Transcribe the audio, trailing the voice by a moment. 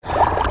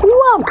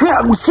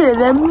Welcome to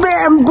the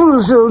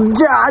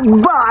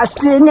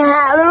Bamboozled.Boston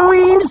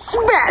Halloween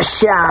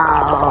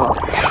Special.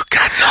 You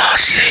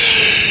cannot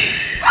leave.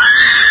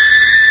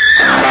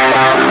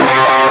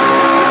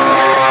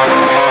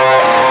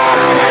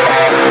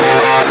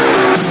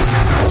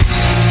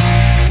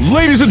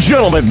 Ladies and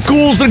gentlemen,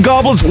 ghouls and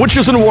goblins,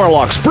 witches and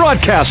warlocks,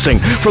 broadcasting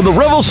from the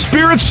Revel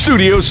Spirit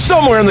Studios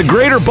somewhere in the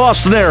greater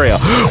Boston area.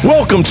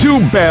 Welcome to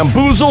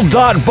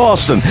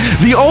Bamboozled.Boston,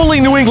 the only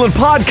New England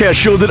podcast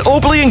show that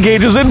openly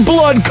engages in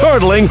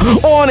blood-curdling,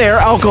 on-air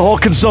alcohol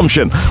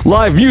consumption,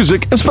 live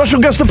music, and special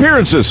guest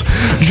appearances.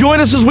 Join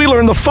us as we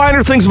learn the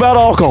finer things about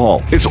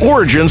alcohol, its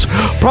origins,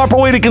 proper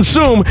way to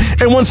consume,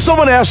 and when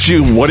someone asks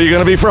you, what are you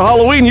going to be for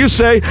Halloween, you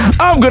say,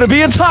 I'm going to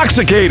be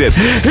intoxicated.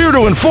 Here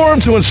to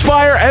inform, to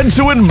inspire, and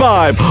to imbibe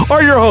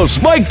are your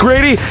hosts, Mike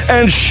Grady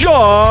and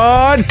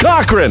Sean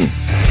Cochran.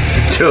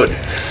 Dude,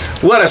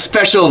 what a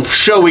special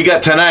show we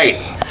got tonight.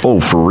 Oh,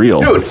 for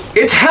real? Dude,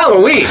 it's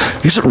Halloween.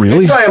 Is it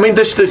really? I mean,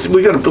 the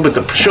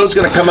show's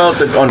going to come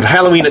out on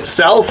Halloween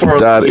itself. Or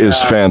that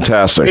is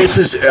fantastic. This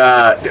is,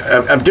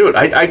 dude,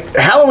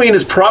 Halloween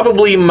is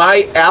probably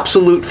my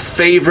absolute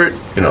favorite,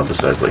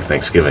 besides like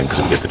Thanksgiving,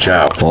 because we get the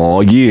chow. Oh,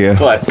 yeah.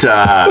 But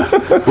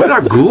where'd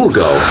our ghoul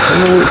go?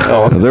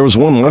 There was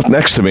one left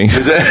next to me.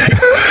 Is it?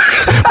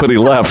 But he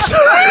left.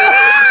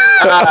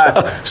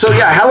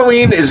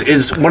 Halloween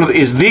is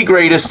the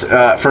greatest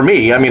for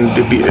me. I mean,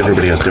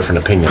 everybody has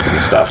different opinions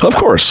and stuff. Of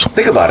course.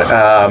 Think about it.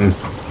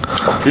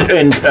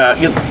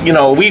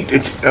 Are we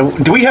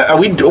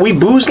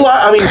booze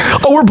logging?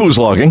 We're booze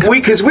logging.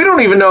 Because we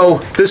don't even know.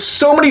 There's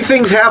so many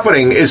things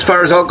happening as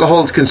far as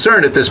alcohol is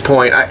concerned at this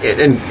point,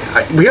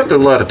 we have a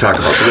lot to talk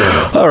about.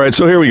 So all right,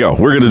 so here we go.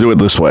 We're going to do it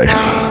this way.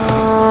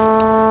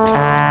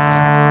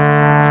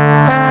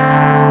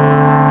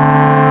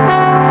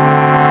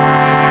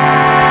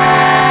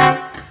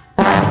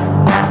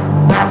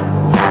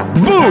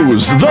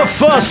 The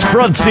first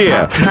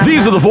frontier.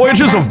 These are the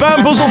voyages of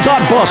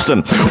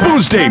Bamboozled.Boston.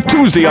 Booze Date,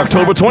 Tuesday,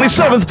 October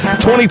 27th,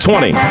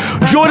 2020.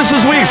 Join us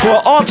as we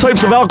explore all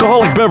types of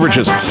alcoholic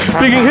beverages,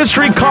 speaking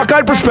history,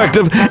 cockeyed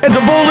perspective, and to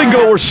boldly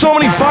go where so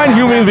many fine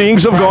human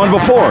beings have gone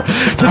before.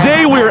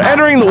 Today, we are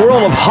entering the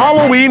world of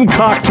Halloween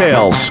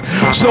cocktails.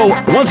 So,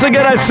 once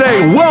again, I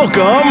say,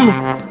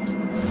 welcome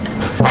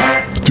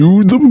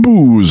to the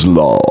booze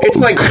log. It's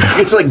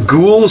like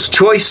Ghoul's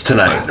Choice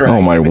tonight. Right?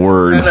 Oh my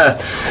word!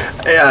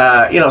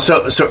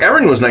 So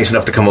Erin was nice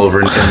enough to come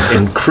over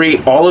and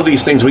create all of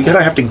these things. We kind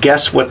of have to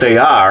guess what they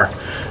are.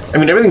 I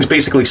mean, everything's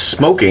basically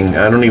smoking.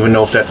 I don't even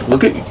know if that.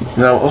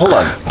 Hold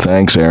on.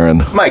 Thanks,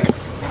 Erin. Mike,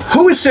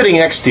 who is sitting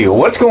next to you?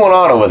 What's going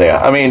on over there?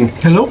 I mean,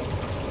 hello.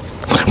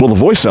 Well, the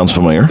voice sounds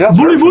familiar.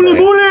 Bully.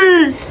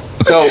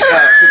 So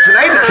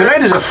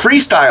tonight is a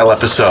freestyle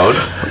episode.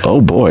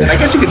 Oh boy! And I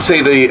guess you could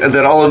say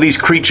that all of these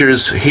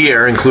creatures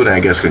here, including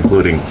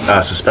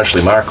us,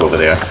 especially Mark over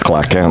there,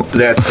 Clark Kent.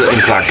 That's in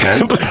Clark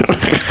Kent.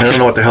 I don't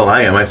know what the hell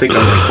I am. I think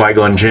I'm like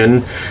Qui-Gon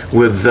Jinn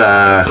with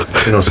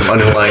some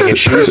underlying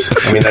issues.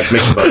 I mean, that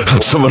makes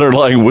about some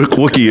underlying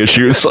Wookiee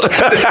issues.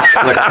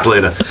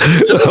 Later.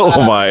 So,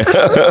 oh my!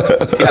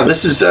 Yeah,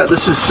 this is.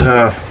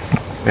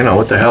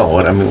 What the hell?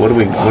 What do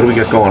we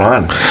got going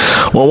on?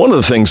 Well, one of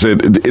the things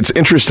that it's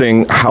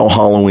interesting how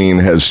Halloween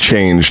has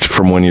changed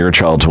from when you're a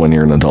child to when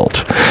you're an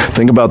adult.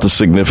 Think about the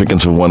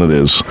significance of when it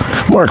is.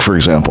 Mark, for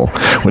example,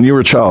 when you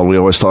were a child, we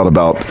always thought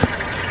about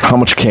how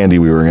much candy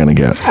we were going to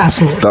get.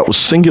 Absolutely. That was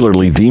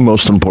singularly the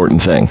most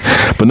important thing.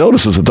 But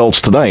notice as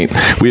adults tonight,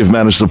 we have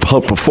managed to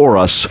put before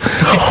us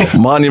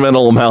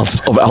monumental amounts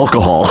of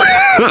alcohol.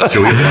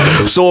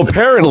 So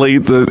apparently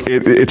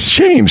it's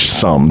changed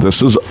some.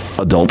 This is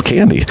adult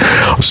candy.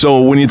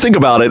 So when you think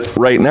about it,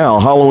 right now,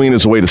 Halloween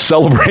is a way to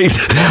celebrate.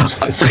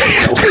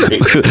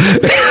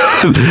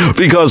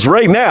 Because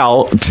right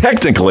now,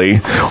 technically,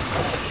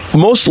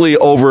 mostly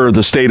over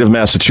the state of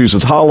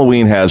Massachusetts,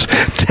 Halloween has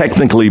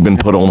technically been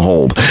put on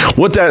hold.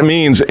 What that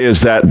means is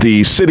that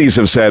the cities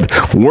have said,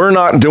 we're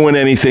not doing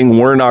anything,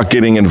 we're not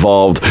getting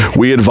involved,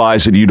 we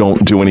advise that you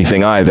don't do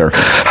anything either.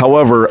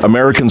 However,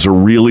 Americans are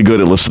really good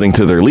at listening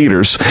to their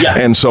leaders,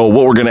 and so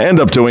what we're going to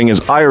end up doing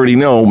is, I already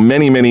know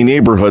many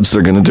neighborhoods,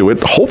 they're going to do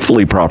it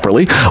hopefully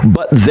properly,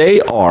 but they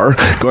are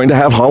going to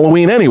have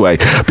Halloween anyway,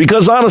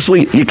 because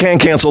honestly, you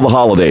can't cancel the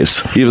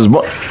holidays.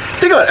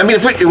 Think about it. I mean,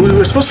 if we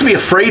were supposed to be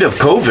afraid of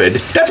COVID,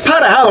 that's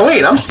part of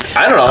Halloween. I'm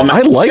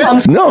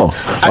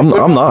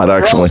not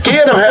actually. I'm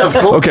scared of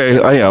having COVID. Okay,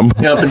 I am.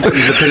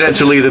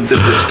 Potentially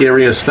the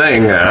scariest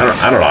thing.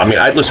 I don't know. I mean,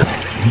 listen.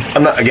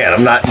 I'm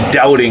not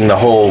doubting the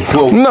whole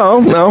quote.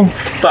 No.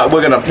 But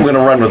we're gonna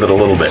run with it a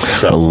little bit.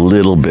 So. A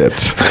little bit.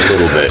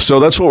 So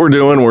that's what we're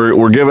doing.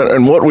 We're giving,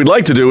 and what we'd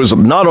like to do is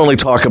not only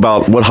talk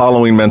about what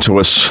Halloween meant to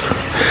us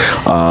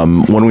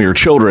when we were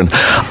children.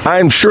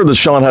 I'm sure that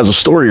Sean has a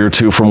story or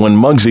two from when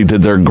Muggsy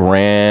did their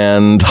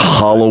grand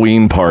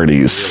Halloween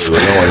parties.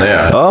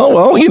 Oh,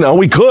 well,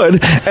 we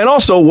could. And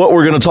also what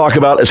we're going to talk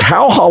about is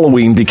how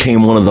Halloween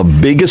became one of the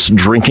biggest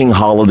drinking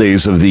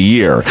holidays of the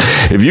year.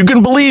 If you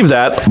can believe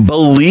that,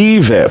 believe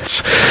believe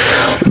it.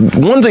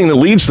 One thing that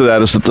leads to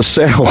that is that the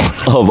sale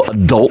of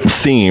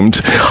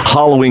adult-themed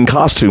Halloween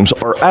costumes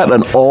are at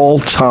an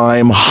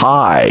all-time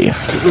high.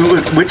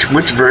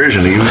 Which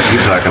version are you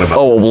talking about?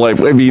 Oh,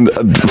 like, I mean,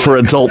 for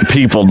adult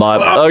people,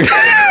 not...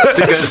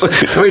 Because,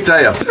 let me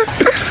tell you,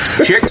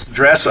 chicks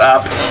dress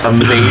up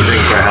amazing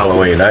for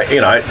Halloween.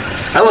 I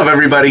love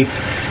everybody,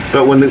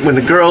 but when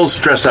the girls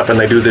dress up and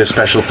they do their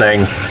special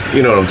thing,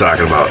 you know what I'm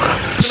talking about.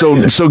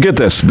 So get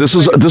this. This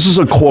is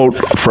a quote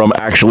from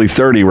actually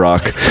 30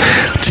 Rock.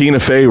 Tina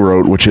Fey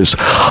wrote, which is,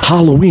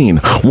 Halloween,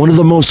 one of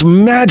the most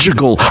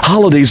magical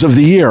holidays of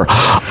the year.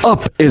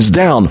 Up is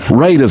down,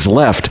 right is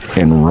left,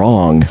 and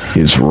wrong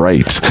is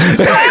right.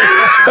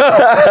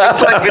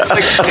 It's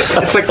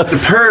like the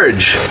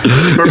purge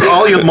for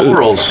all your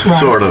morals,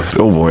 sort of.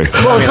 Oh boy.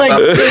 Well, it's like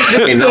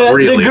not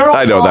really. the girls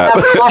I know all that.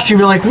 have a costume.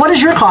 You're like, what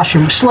is your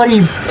costume?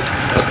 Slutty.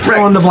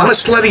 Fill in the I'm a blank.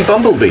 slutty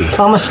bumblebee.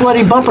 I'm a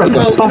slutty bumper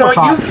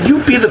cop. You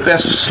be the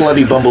best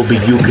slutty bumblebee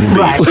you can be.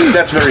 Right.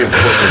 That's very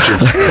important that you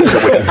do.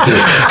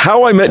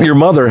 How I Met Your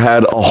Mother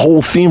had a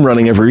whole theme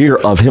running every year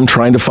of him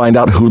trying to find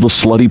out who the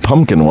slutty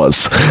pumpkin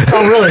was.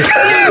 Oh, really?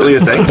 Really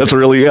a thing? That's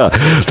really, yeah.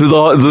 Through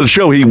the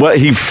show, he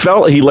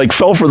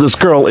fell for this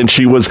girl, and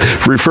she was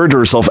referred to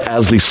herself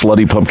as the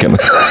slutty pumpkin.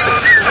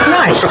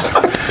 Nice.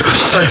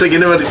 It's like, you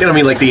know what I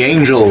mean, like the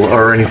angel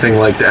or anything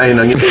like that. You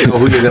know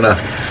who you're gonna.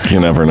 You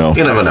never know.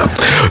 You never know.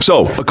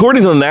 So,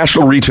 according to the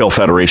National Retail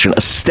Federation,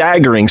 a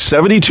staggering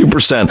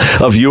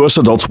 72% of U.S.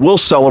 adults will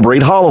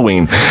celebrate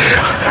Halloween.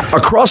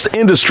 Across the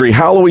industry,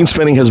 Halloween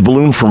spending has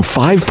ballooned from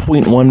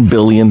 $5.1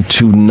 billion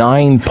to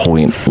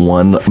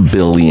 $9.1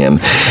 billion.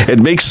 It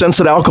makes sense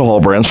that alcohol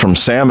brands from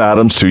Sam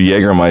Adams to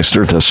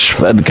Jägermeister to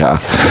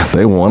Svedka,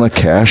 they want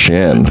to cash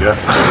in. Yeah.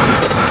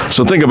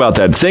 So think about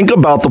that. Think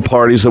about the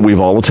parties that we've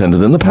all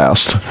attended in the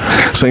past.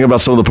 Think about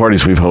some of the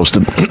parties we've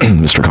hosted,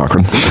 Mr.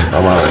 Cochran.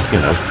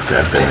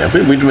 I've been there.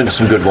 We've been to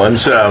some good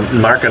ones.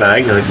 Mark and I,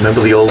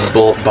 remember the old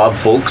Bob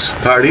Folks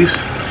parties?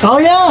 Oh,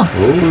 yeah.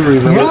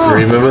 Oh,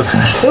 remember?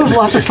 There was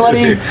lots of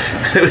slutty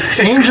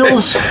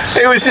angels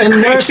It was just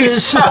and crazy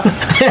nurses stuff.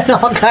 and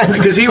all kinds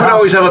of Because he would stuff.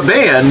 always have a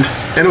band,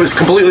 and it was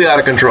completely out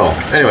of control.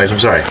 Anyways, I'm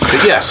sorry.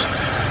 But yes.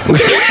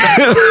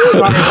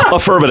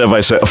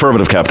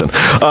 Affirmative, Captain.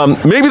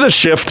 Maybe the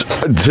shift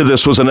to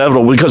this was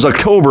inevitable because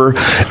October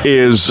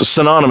is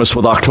synonymous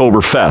with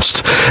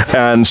Oktoberfest.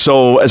 And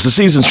so as the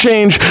seasons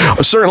change,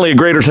 certainly a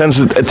greater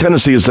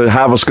tendency is to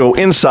have us go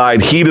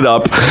inside, heat it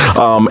up,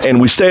 and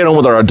we stay at home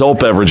with our adult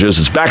beverages.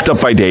 It's backed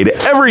up by data.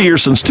 Every year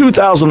since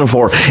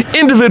 2004,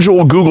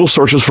 individual Google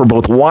searches for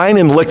both wine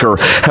and liquor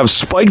have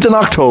spiked in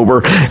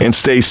October and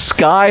stay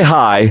sky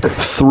high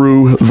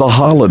through the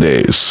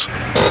holidays.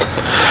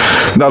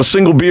 Not a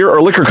single beer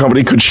or liquor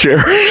company could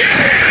share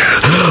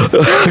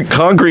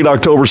concrete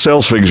October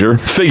sales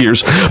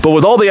figures, but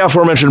with all the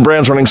aforementioned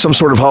brands running some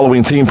sort of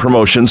Halloween-themed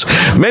promotions,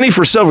 many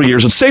for several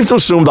years, it's safe to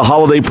assume the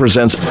holiday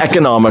presents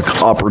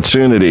economic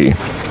opportunity.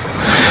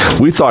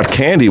 We thought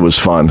candy was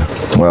fun.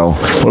 Well,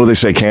 what do they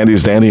say? Candy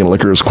is dandy and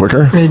liquor is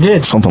quicker? They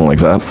did. Something like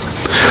that.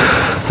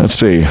 Let's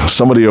see.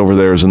 Somebody over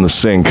there is in the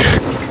sink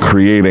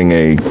creating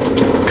a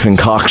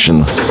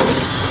concoction.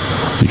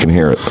 You can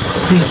hear it.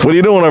 What are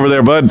you doing over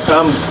there, bud?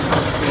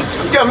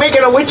 I'm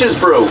making a witch's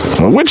brew.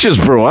 A witch's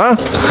brew, huh?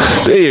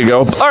 There you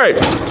go. All right,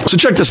 so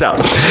check this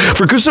out.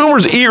 For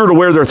consumers eager to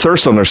wear their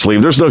thirst on their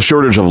sleeve, there's no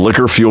shortage of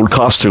liquor-fueled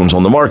costumes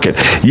on the market.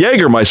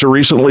 Jägermeister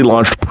recently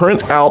launched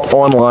print-out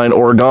online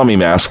origami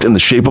masks in the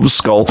shape of a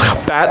skull,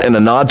 bat, and a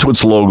nod to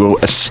its logo,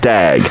 a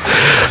stag.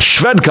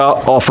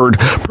 Svedka offered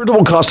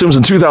printable costumes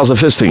in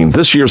 2015.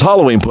 This year's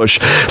Halloween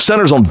push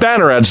centers on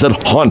banner ads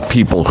that haunt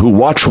people who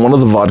watch one of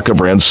the vodka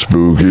brand's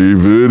spooky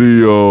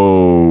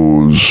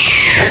videos.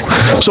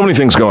 So many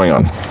things going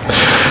on.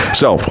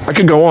 So I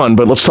could go on,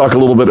 but let's talk a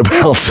little bit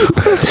about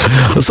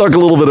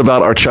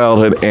our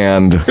childhood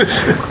and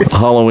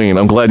Halloween.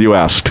 I'm glad you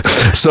asked.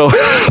 So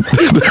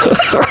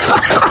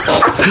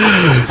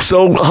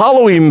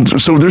Halloween.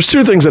 So there's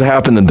two things that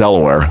happened in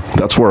Delaware.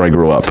 That's where I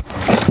grew up.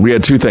 We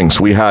had two things.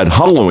 We had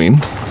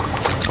Halloween.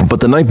 But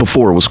the night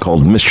before was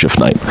called Mischief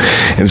Night,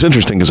 and it's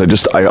interesting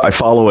because I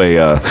follow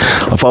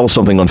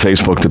something on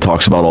Facebook that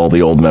talks about all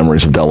the old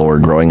memories of Delaware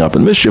growing up.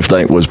 And Mischief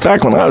Night was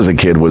back when I was a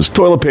kid was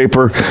toilet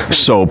paper,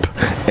 soap,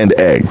 and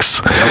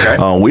eggs.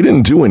 Okay. We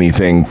didn't do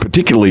anything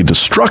particularly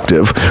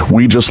destructive.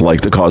 We just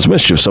liked to cause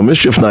mischief. So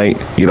Mischief Night,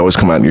 you'd always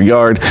come out in your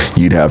yard.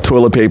 You'd have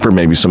toilet paper,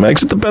 maybe some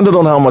eggs. It depended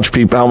on how much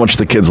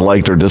the kids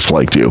liked or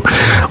disliked you.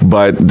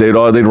 But they'd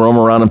roam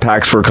around in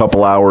packs for a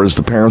couple hours.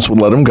 The parents would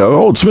let them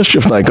go. Oh, it's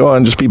Mischief Night. Go on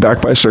and just be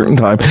back by a certain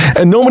time.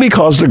 And nobody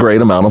caused a great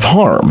amount of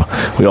harm.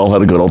 We all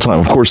had a good old time.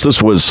 Of course,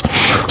 this was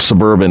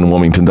suburban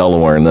Wilmington,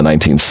 Delaware in the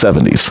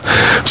 1970s.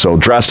 So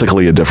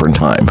drastically a different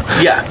time.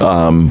 Yeah.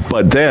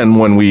 But then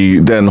when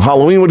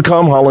Halloween would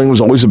come, Halloween was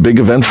always a big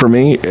event for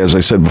me. As I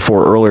said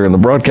before earlier in the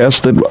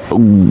broadcast, it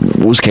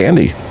was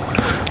candy.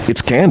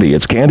 It's candy.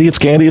 It's candy. It's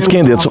candy. It's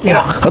candy.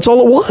 That's all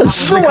it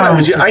was.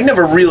 I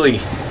never really.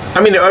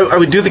 I mean, I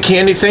would do the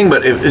candy thing,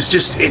 but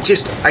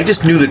I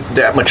just knew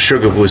that much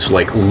sugar was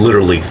like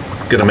literally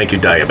going to make you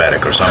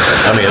diabetic or something.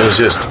 I mean, it was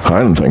just...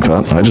 I didn't think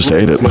that. I just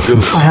ate it.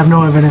 I have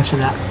no evidence of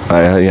that.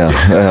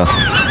 Yeah.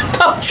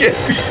 Oh,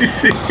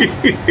 jeez.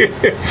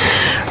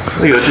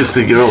 You know, just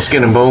to get all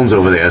skin and bones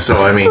over there.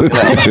 So, I mean... You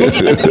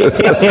know.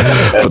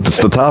 But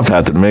it's the top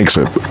hat that makes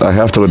it. I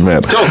have to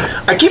admit. So,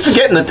 I keep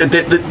forgetting that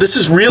this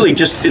is really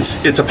just...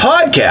 It's a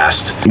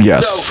podcast.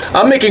 Yes. So,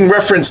 I'm making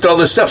reference to all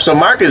this stuff. So,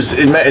 Mark is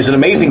an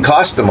amazing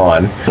costume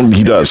on.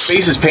 He does. His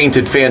face is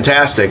painted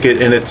fantastic.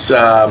 And it's...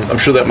 I'm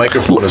sure that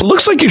microphone is...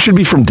 Looks like you should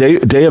be from Day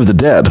of the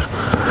Dead.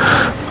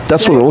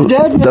 That's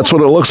that's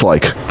what it looks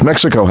like.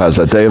 Mexico has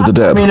that Day of the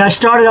Dead. I mean, I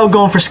started out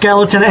going for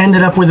skeleton,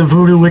 ended up with a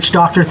voodoo witch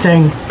doctor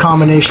thing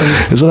combination.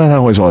 Isn't that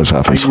how it always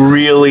happens?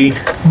 Really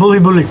Bully.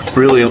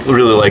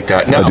 like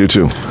that. Now, I do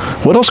too.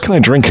 What else can I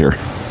drink here?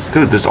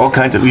 Dude, there's all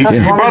kinds of... You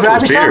Yeah. brought Grab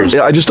those me some? beers.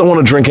 Yeah, I just don't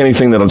want to drink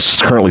anything that I'm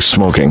currently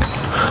smoking.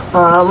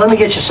 Let me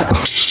get you some.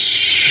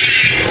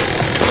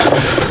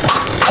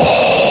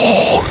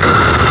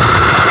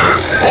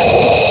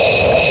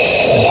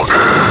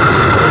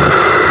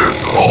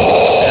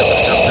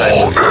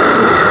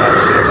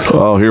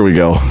 Oh, here we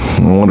go. I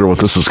wonder what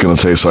this is going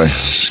to taste like.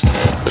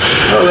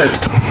 Oh,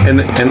 and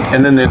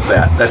then there's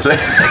that. That's it.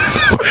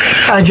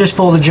 I just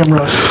pulled a Jim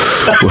Rose.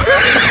 We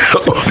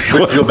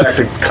have to go back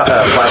to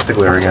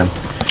plasticware again.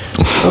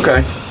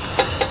 Okay.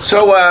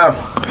 So,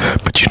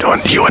 But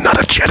you are not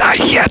a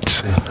Jedi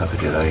yet. not a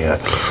Jedi yet.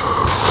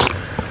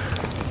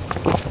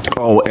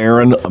 Oh,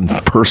 Aaron, I'm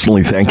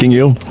personally thanking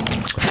you.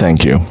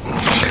 Thank you.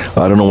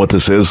 I don't know what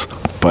this is,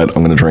 but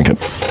I'm going to drink it.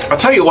 I'll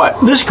tell you what.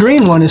 This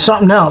green one is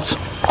something else.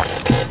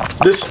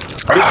 This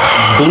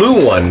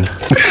blue one,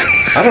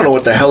 I don't know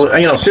what the hell...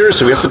 You know,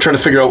 seriously, we have to try to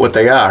figure out what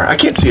they are. I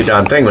can't see a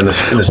darn thing when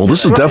this... Well,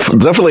 this is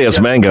definitely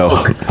has mango.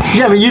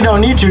 Yeah, but you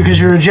don't need to because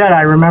you're a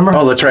Jedi, remember?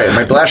 Oh, that's right.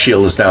 My blast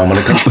shield is down when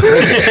it comes to...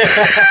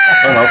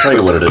 I'll tell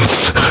you what it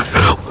is.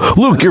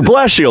 Luke, your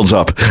blast shield's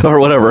up, or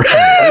whatever.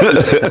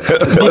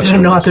 These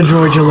are not the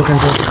droids you're looking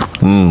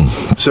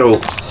for. So,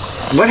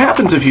 what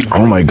happens if you...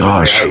 Oh my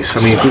gosh. dry ice?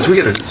 I mean, because we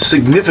get a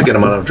significant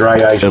amount of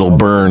dry ice. It'll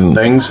burn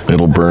things.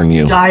 It'll burn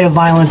you. Die of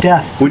violent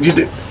death. Would you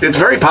do... It's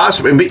very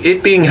possible. And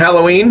it being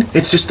Halloween,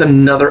 it's just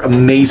another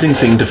amazing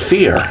thing to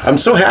fear. I'm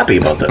so happy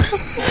about this.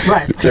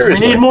 Right. 'Cause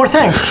Seriously. we need more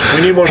things.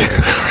 We need more...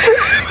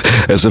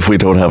 As if we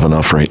don't have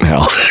enough right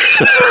now.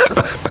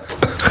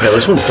 Yeah,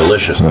 this one's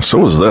delicious.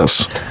 So is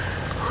this.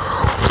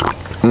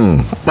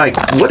 Mike,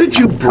 what did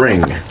you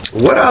bring?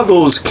 What are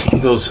those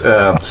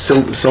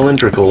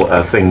cylindrical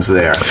things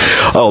there?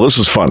 Oh, this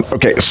is fun.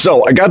 Okay,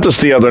 so I got this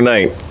the other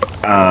night.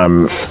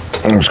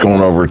 I was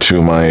going over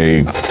to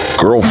my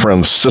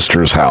girlfriend's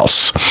sister's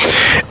house,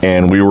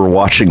 and we were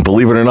watching,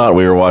 believe it or not,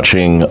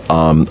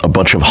 a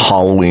bunch of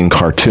Halloween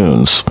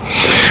cartoons.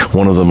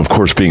 One of them, of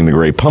course, being The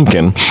Great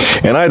Pumpkin.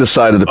 And I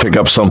decided to pick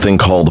up something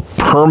called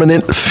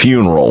Permanent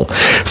Funeral.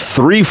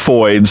 Three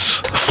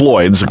Floyds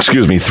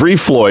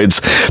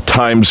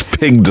times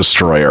Pig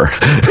Destroyer.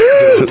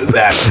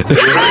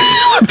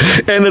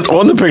 And it's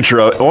on the picture,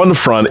 on the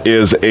front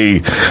is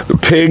a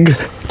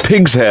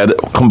pig's head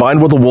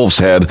combined with a wolf's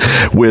head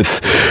with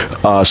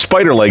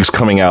spider legs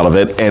coming out of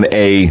it and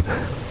a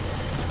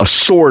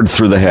sword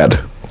through the head.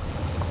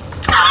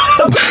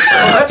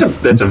 That's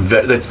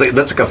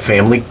like a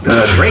family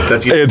drink.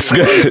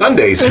 It's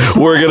Sundays.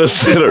 We're gonna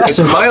sit. It's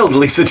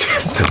mildly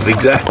suggestive.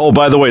 Exactly. Oh,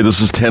 by the way, this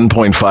is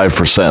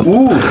 10.5%.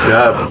 Ooh,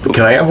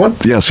 can I have one?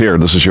 Yes, here.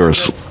 This is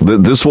yours.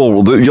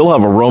 You'll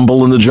have a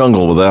rumble in the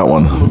jungle with that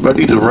one.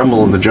 Ready to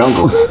rumble in the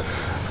jungle.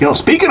 You know,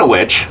 speaking of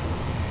which,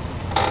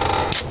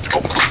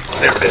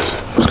 there it is.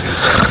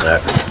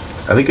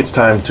 I think it's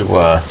time to.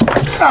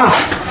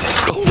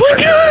 Oh my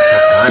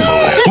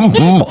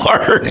God,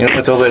 Mark!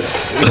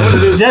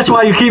 That's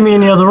why you keep me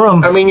in the other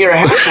room. I mean, you're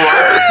half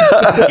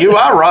rotting. You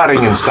are rotting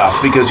and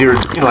stuff because you're,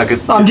 like a.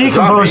 I'm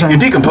decomposing. You're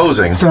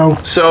decomposing.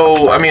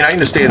 So, I mean, I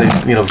understand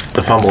that,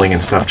 the fumbling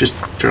and stuff. Just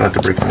try not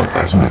to break the one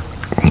glass.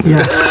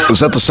 yeah. Was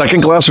that the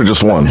second glass or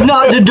just one?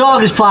 No, the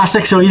dog is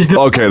plastic, so he's good.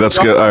 Okay, that's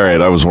good. All right,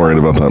 I was worried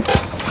about that.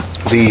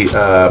 The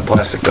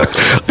plastic cup.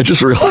 I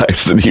just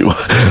realized that you.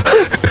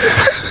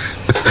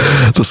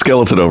 The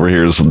skeleton over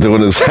here is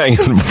doing his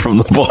hanging from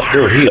the bar.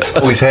 Dude,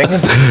 he's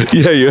hanging?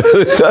 Yeah.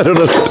 I don't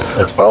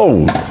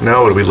know.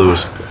 Now what did we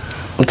lose?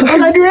 What the What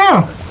did I heck? do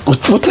now?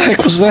 What the heck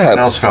was that? Something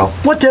else fell.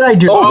 What did I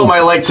do? Oh, my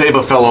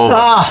lightsaber fell over.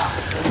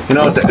 You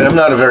know what? I'm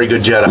not a very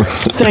good Jedi.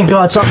 Thank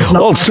God something's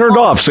not. Well, it's turned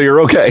off, so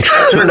you're okay.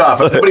 Turned off.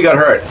 Nobody got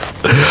hurt.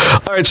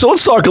 All right, so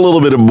let's talk a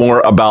little bit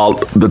more about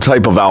the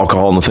type of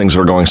alcohol and the things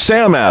that are going.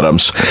 Sam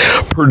Adams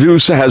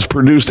has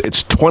produced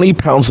its 20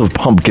 pounds of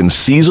pumpkin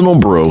seasonal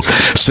brew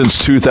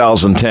since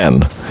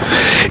 2010.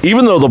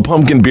 Even though the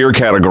pumpkin beer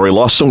category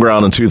lost some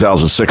ground in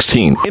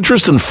 2016,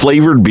 interest in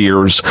flavored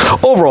beers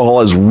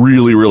overall has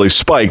really, really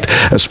spiked,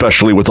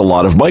 especially with a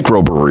lot of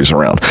microbreweries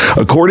around.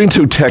 According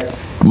to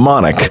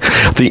Techmonic,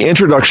 the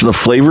introduction of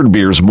flavored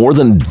beers more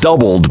than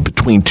doubled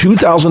between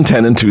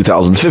 2010 and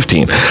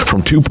 2015,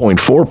 from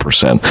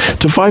 2.4%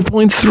 to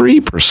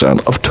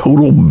 5.3% of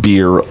total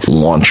beer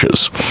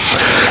launches.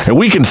 And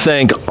we can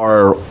thank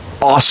our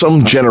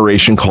awesome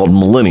generation called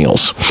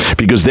millennials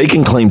because they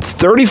can claim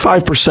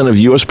 35% of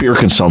U.S. beer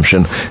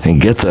consumption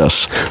and get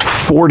this,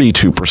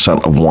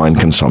 42% of wine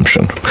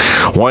consumption.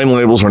 Wine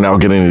labels are now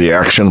getting into the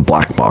action.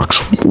 Black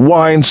box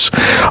wines.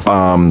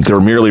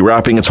 They're merely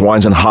wrapping its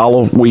wines in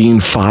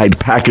Halloween-fied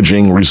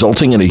packaging,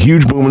 resulting in a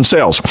huge boom in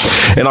sales.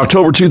 In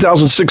October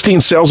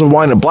 2016, sales of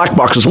wine in black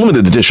box's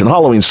limited edition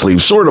Halloween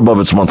sleeves soared above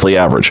its monthly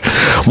average.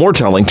 More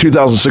telling,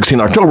 2016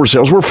 October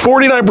sales were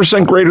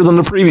 49% greater than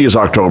the previous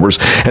Octobers,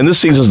 and this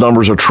season's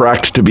numbers are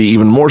tracked to be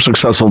even more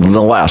successful than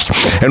the last.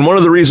 And one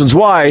of the reasons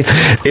why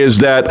is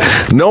that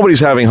nobody's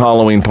having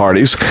Halloween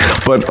parties,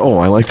 but, oh,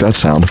 I like that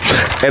sound,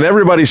 and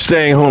everybody's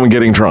staying home and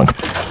getting drunk.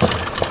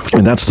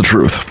 And that's the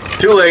truth.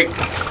 Too late.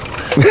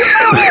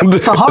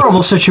 It's a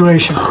horrible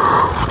situation.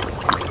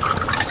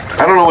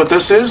 I don't know what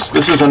this is.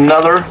 This is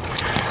another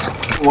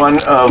one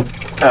of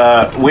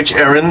Witch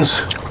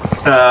Erin's.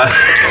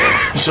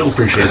 So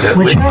appreciate that.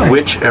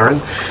 Witch Erin.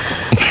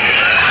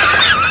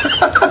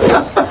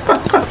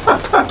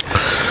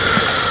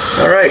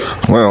 All right.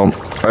 Well,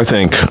 I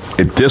think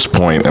at this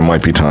point it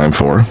might be time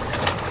for...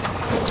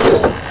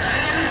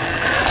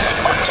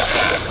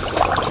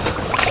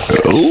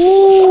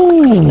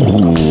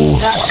 Ooh.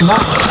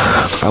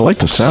 I like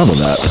the sound of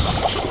that.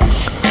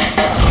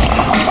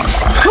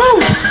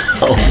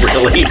 Oh,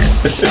 really?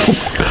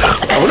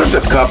 I wonder if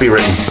that's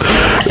copywritten.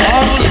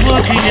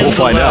 We'll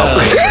find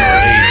out.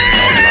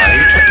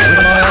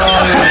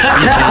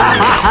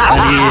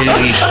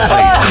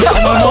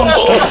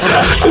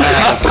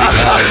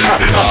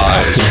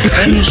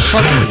 And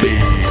suddenly,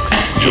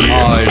 to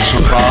my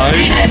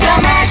surprise,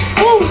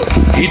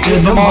 he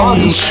did the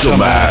Monster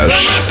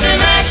Mash.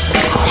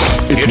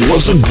 It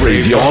was a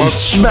graveyard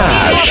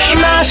smash.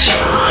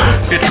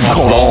 It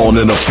caught on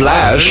in a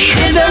flash.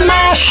 He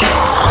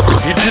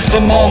did the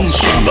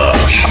Monster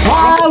Mash.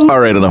 All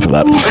right, enough of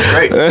that.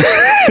 Great.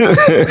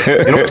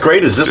 You know what's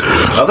great is this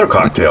other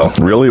cocktail.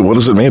 Really? What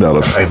is it made out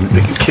of? Are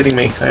you kidding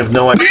me? I have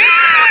no idea.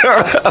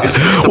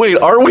 Wait,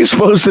 are we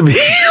supposed to be?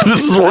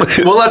 This is what.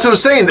 Well, that's what I'm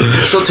saying.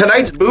 So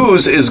tonight's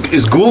booze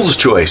is Ghoul's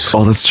Choice.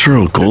 Oh, that's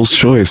true. Ghoul's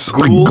Choice.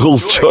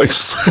 Ghoul's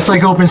Choice. It's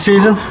like open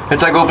season.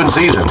 It's like open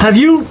season. Have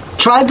you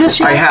tried this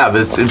yet? I have.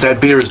 That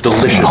beer is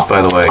delicious,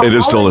 by the way. It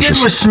is All I delicious.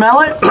 did was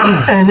smell it,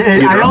 and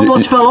I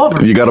almost fell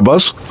over. You got a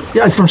buzz?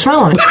 Yeah, from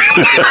smelling it.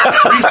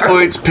 Three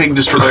Floyd's Pig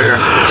Destroyer.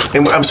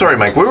 And I'm sorry,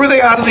 Mike. Where were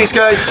they out of these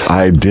guys?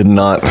 I did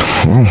not.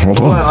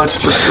 Hold on. Well,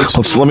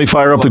 Let me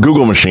fire up the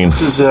Google machine.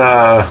 This is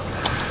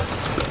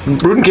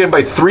brewed and canned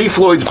by Three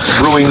Floyd's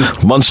Brewing.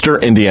 Munster,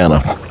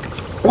 Indiana.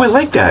 Oh, I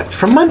like that. It's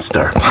from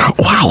Munster.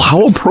 Wow,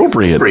 how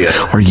appropriate.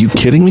 Are you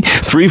kidding me?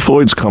 Three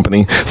Floyd's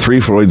Company, Three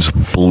Floyd's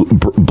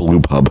Brew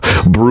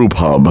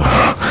Pub.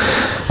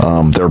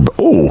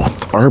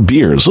 Our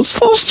beers.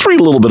 Let's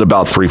read a little bit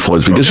about Three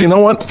Floyd's because you know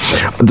what?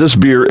 This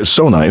beer is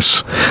so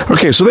nice.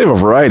 Okay, so they have a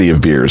variety of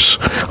beers.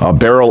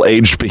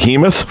 Barrel-aged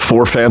Behemoth,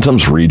 Four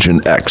Phantoms,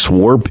 Region X,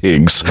 War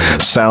Pigs,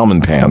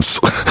 Salmon Pants,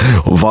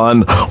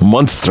 Von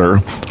Munster,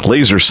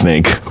 Laser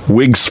Snake,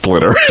 Wig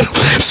Splitter,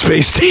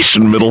 Space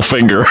Station Middle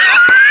Finger.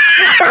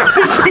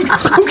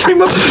 Who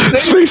came up with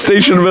this? Space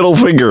Station Middle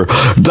Finger,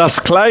 Das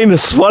kleine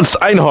Schwarz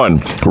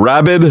Einhorn,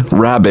 Rabid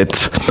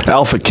Rabbit,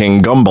 Alpha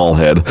King Gumball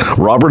Head,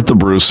 Robert the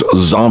Bruce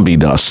Zombie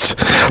Dust,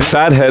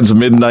 Fathead's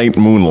Midnight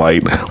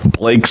Moonlight,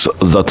 Blake's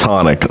The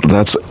Tonic.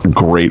 That's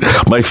great.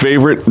 My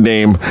favorite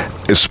name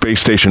is Space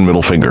Station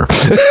Middle Finger.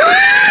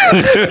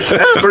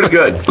 That's pretty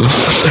good.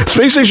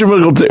 Space Station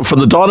Middle from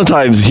the dawn of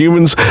times,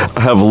 humans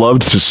have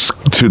loved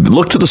to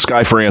look to the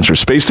sky for answers.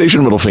 Space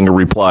Station Middle Finger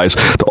replies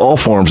to all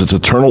forms its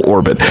eternal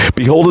orbit.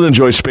 Behold and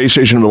enjoy Space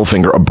Station Middle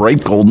Finger, a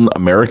bright golden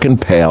American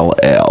Pale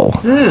Ale.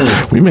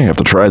 We may have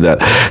to try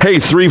that. Hey,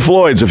 Three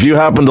Floyds, if you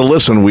happen to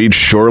listen, we'd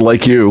sure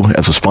like you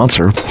as a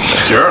sponsor.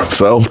 Sure.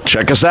 So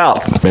check us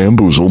out,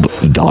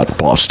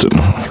 bamboozled.boston.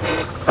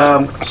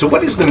 So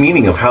what is the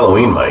meaning of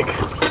Halloween, Mike?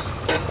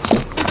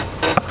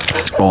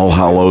 All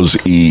Hallows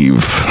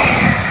Eve.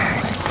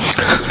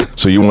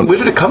 So you want... Where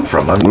did it come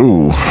from?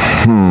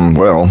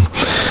 Well...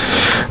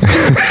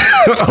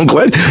 I'm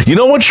glad. You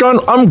know what, Sean?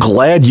 I'm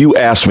glad you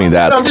asked me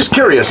that. I'm just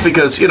curious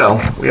because, we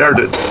are...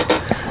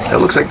 That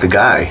looks like the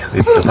guy.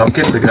 The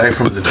pumpkin, the guy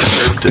from the...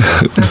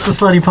 That's the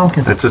Slutty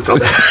Pumpkin. That's it.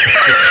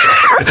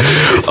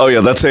 Oh,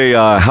 yeah, that's a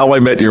How I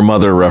Met Your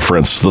Mother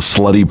reference, the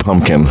Slutty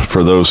Pumpkin,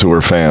 for those who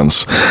are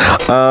fans.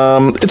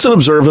 It's an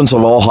observance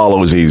of All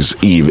Hallows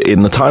Eve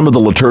in the time of the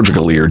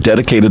liturgical year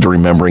dedicated to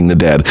remembering the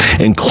dead,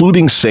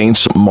 including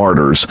saints,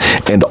 martyrs,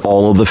 and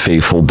all of the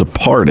faithful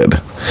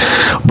departed.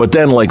 But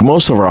then, like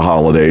most of our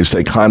holidays,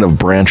 they kind of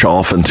branch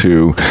off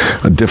into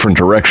different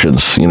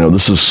directions.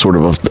 This is sort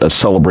of a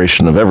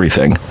celebration of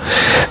everything.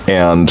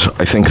 And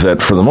I think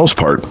that for the most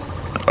part,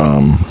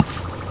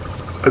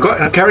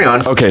 Carry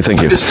on. Okay,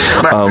 thank you.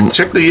 Mark,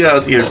 check the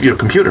your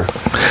computer.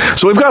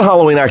 So we've got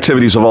Halloween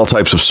activities of all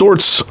types of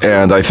sorts,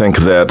 and I think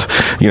that,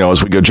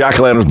 as we go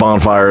jack-o'-lanterns,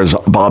 bonfires,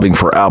 bobbing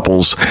for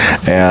apples,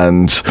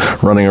 and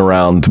running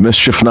around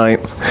Mischief Night,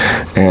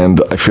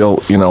 and I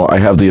feel, I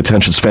have the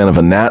attention span of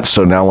a gnat,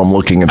 so now I'm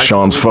looking at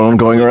Sean's phone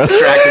going around.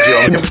 Distracted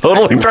you.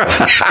 Totally.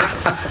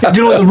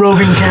 Doing the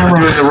roving camera.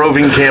 Doing the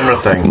roving camera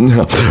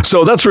thing.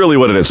 So that's really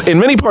what it is. In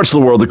many parts of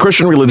the world, the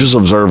Christian religious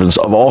observance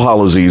of All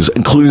Hallows Eve,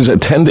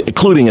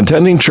 including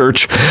attending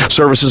church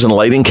services and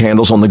lighting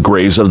candles on the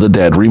graves of the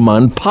dead,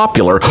 remain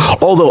popular,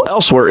 although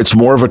elsewhere it's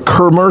more of a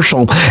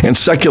commercial and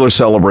secular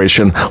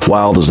celebration.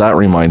 Wow, does that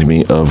remind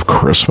me of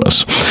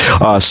Christmas.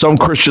 Some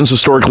Christians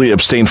historically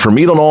abstained from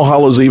meat on All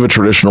Hallows Eve, a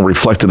tradition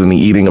reflected in the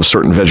eating of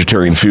certain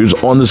vegetarian foods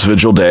on this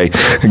vigil day,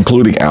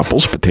 including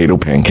apples, potato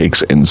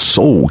pancakes, and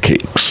soul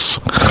cakes.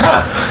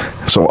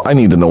 So I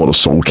need to know what a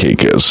soul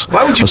cake is.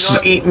 Why would you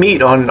not eat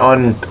meat on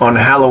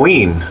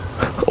Halloween?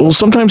 Well,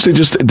 sometimes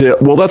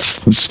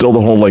that's still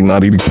the whole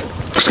not eating.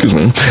 Excuse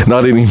me,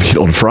 not eating meat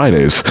on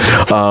Fridays.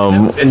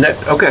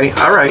 Okay,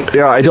 all right.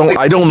 Yeah, I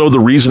don't know the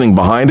reasoning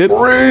behind it.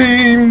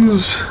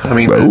 Brains. I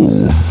mean,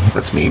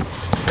 that's meat.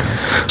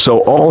 So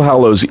All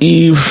Hallows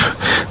Eve,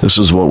 this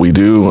is what we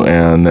do,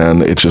 and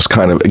then it's just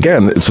kind of,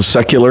 again, it's a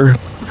secular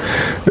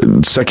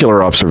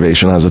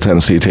observation, has a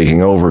tendency of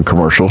taking over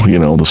commercial,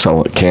 to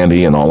sell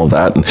candy and all of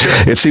that. And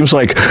it seems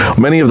like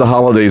many of the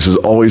holidays is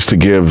always to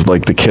give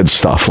the kids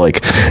stuff.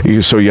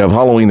 So you have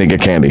Halloween, they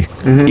get candy.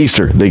 Mm-hmm.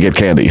 Easter, they get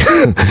candy.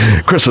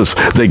 Christmas,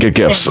 they get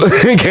gifts.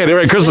 Candy,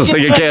 right? Christmas,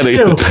 they get candy.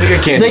 They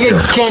get candy. They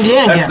get candy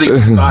and That's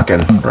the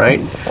stocking, right?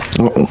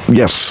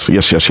 Yes.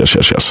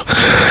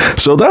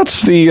 So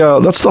that's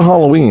the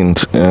Halloween.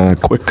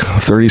 Quick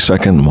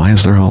 30-second. Why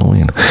is there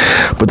Halloween?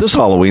 But this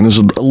Halloween is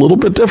a little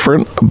bit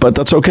different, but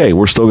that's okay.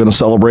 We're still going to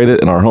celebrate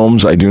it in our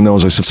homes. I do know,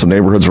 as I said, some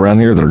neighborhoods around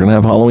here that are going to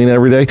have Halloween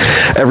every day.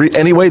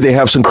 Anyway, they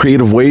have some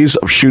creative ways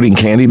of shooting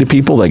candy to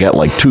people. They got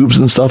tubes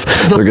and stuff.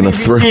 They're going to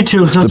throw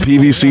the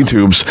PVC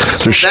tubes.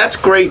 So that's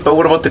great, but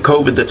what about the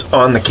COVID that's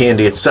on the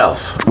candy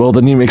itself? Well,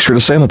 then you make sure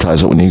to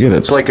sanitize it when you get it.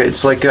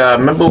 It's like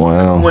remember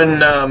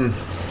when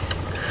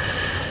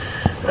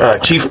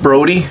Chief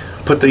Brody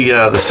put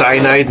the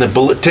cyanide in the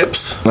bullet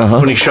tips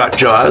when he shot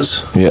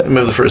Jaws. Yeah.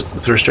 Remember the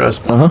first Jaws?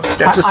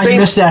 That's the same. I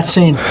missed that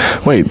scene.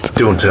 Wait.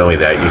 Don't tell me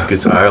that,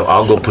 because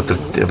I'll go put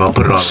it on.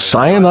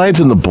 Cyanide's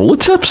in the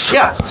bullet tips?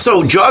 Yeah.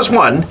 So Jaws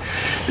 1,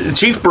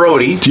 Chief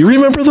Brody. Do you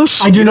remember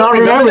this? I do not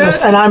remember this,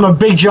 and I'm a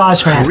big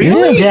Jaws fan.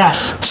 Really?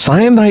 Yes.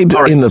 Cyanide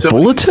in the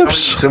bullet tips?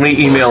 Somebody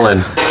email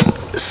in.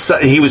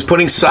 He was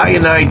putting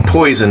cyanide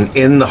poison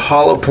in the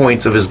hollow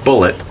points of his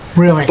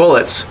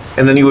bullets,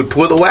 and then he would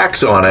pour the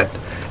wax on it.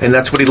 And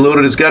that's what he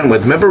loaded his gun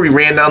with. Remember, he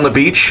ran down the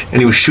beach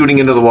and he was shooting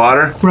into the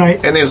water? Right.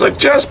 And he's like,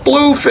 just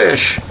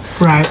bluefish.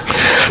 Right.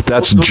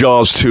 That's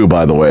Jaws 2,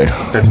 by the way.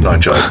 That's not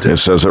Jaws 2. It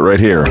says it right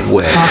here.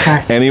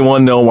 Okay.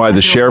 Anyone know why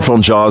the sheriff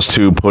on Jaws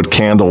 2 put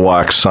candle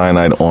wax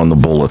cyanide on the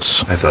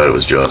bullets? I thought it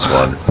was Jaws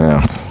 1.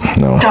 Yeah.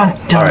 No. Dun,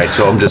 dun. All right,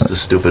 so I'm just as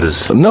stupid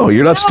as... No,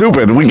 you're not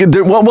stupid. We can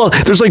do... Well,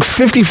 there's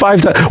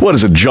 55... What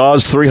is it,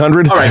 Jaws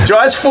 300? All right,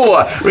 Jaws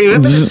 4.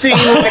 Remember the scene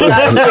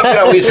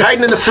when he's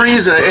hiding in the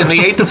freezer and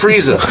he ate the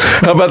freezer?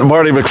 How about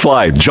Marty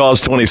McFly?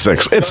 Jaws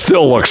 26. It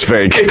still looks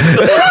fake.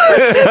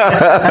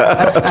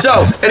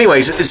 So,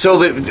 anyways,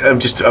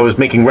 I was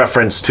making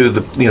reference to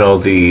the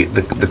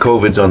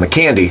COVIDs on the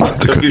candy.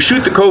 So if you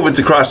shoot the COVIDs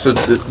across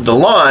the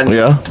lawn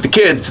to the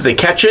kids, do they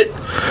catch it?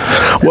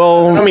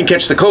 Well, I don't mean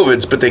catch the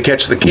COVIDs, but they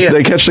catch the candy.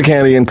 They catch the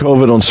candy and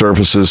COVID on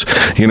surfaces.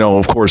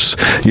 Of course,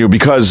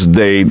 because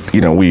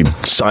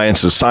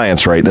science is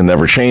science, right? And it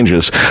never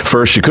changes.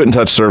 First, you couldn't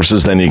touch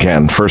surfaces, then you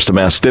can. First, a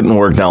mask didn't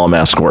work, now a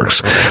mask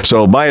works.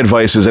 So my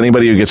advice is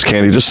anybody who gets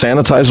candy, just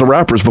sanitize the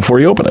wrappers before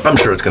you open it. I'm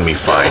sure it's going to be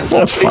fine.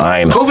 That's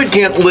fine. COVID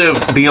can't live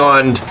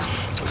beyond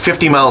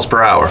 50 miles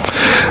per hour.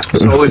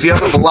 So if you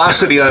have a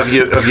velocity of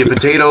your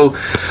potato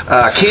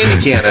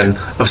candy cannon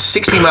of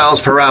 60 miles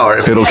per hour,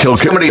 it'll kill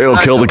the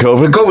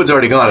COVID? The COVID's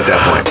already gone at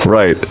that point.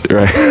 Right.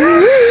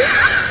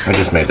 I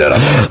just made that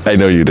up. I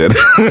know you did.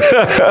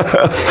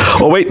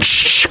 Oh, wait.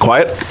 Shh.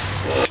 Quiet.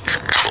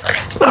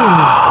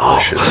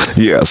 Delicious.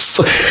 Yes.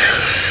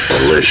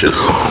 Delicious.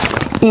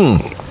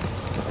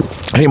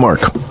 Hey, Mark.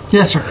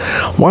 Yes, sir.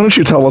 Why don't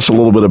you tell us a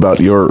little bit about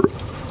your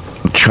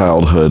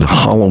childhood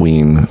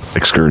Halloween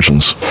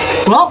excursions?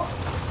 Well,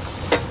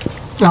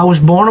 I was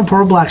born a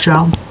poor black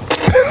child.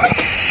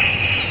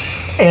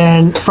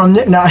 And from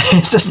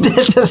it's a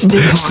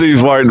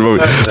Steve Martin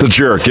movie, The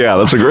Jerk. Yeah,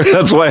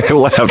 that's why I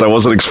laughed. I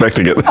wasn't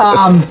expecting it.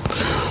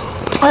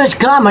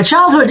 God, my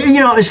childhood,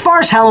 as far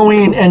as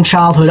Halloween and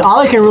childhood, all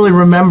I can really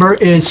remember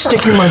is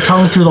sticking my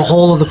tongue through the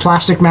hole of the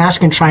plastic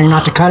mask and trying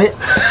not to cut it.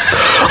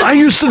 I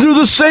used to do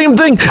the same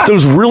thing.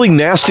 Those really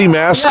nasty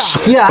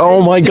masks. Yeah.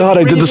 Oh my God,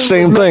 I did the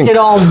same thing. Get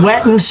all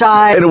wet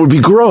inside. And it would be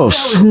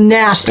gross. It was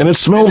nasty. And it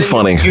smelled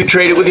funny. You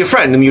trade it with your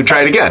friend and you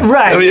try it again.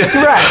 Right,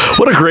 right.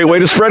 What a great way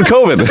to spread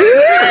COVID.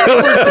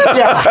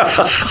 Yes.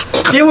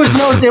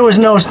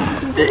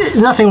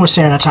 Nothing was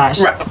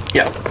sanitized. Right,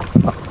 yeah.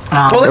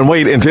 And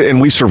wait,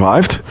 and we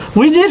survived?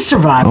 We did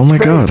survive. Oh It's my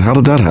great. God, how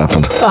did that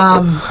happen?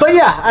 But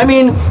yeah, I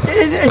mean,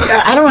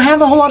 I don't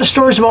have a whole lot of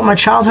stories about my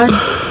childhood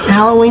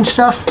Halloween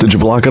stuff. Did you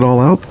block it all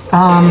out?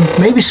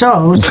 Maybe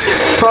so. It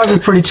was probably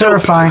pretty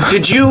terrifying.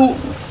 Did you,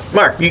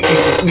 Mark? You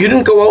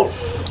didn't go out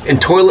in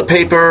toilet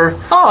paper.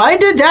 Oh, I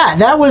did that.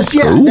 That was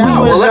that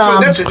was. Well,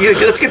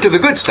 let's get to the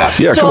good stuff.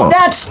 Yeah, come So on.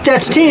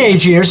 that's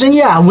teenage years, and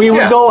yeah, we would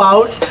Yeah. go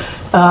out.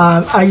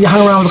 I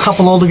hung around with a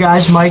couple older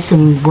guys, Mike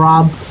and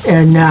Rob,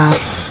 and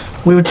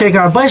we would take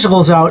our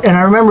bicycles out. And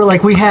I remember,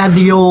 like, we had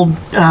the old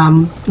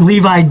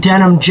Levi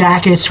denim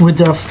jackets with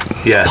the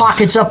Yes.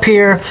 pockets up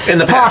here,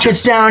 And the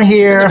pockets patches. down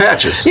here, And the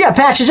patches. Yeah,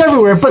 patches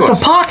everywhere. But the course.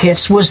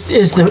 pockets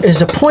is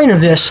the point of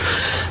this.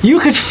 You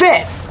could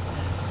fit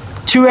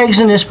 2 eggs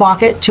in this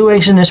pocket, 2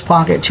 eggs in this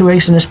pocket, 2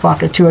 eggs in this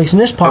pocket, 2 eggs in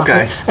this pocket,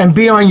 Okay. and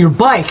be on your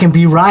bike and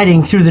be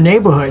riding through the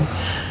neighborhood.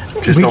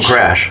 Just don't Reach-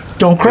 crash.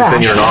 Don't 'Cause crash.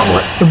 Then you're an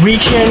omelet.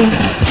 Reach in,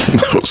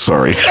 Oh,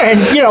 sorry. and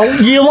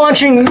you're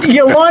launching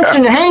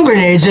hand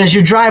grenades as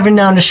you're driving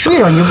down the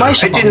street on your I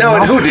bicycle. didn't know.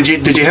 And who did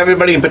you have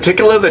anybody in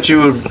particular that you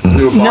were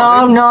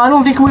bombing? No, I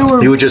don't think we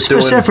were. You were just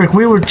doing- specific.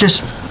 We were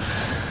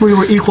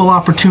equal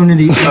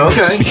opportunity.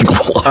 Okay.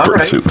 Equal All right.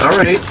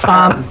 opportunity. All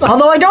right.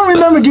 Although I don't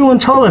remember doing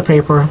toilet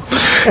paper.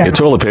 Yeah,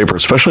 toilet paper,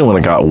 especially when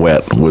it got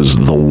wet, was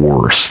the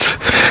worst.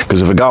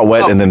 Because if it got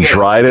wet and then yeah,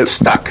 dried it, it's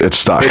stuck. It's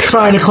stuck. It's-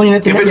 Trying to clean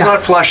it. If it's yeah.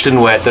 not flushed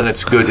and wet, then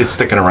it's good. It's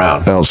sticking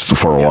around. That was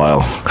for a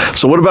while.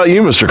 So what about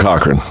you, Mr.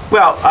 Cochran?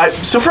 Well,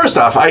 so first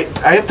off, I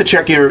have to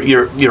check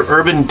your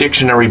Urban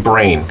Dictionary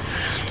brain.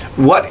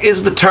 What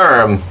is the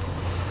term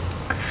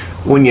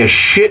when you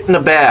shit in a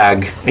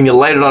bag and you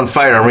light it on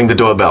fire and ring the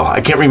doorbell? I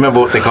can't remember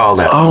what they call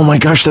that. Oh my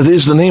gosh, that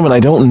is the name, and I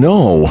don't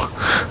know.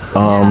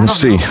 Let's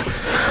see.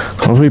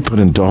 What do we put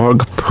in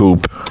dog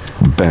poop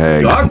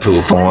bag? Dog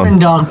poop?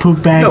 And dog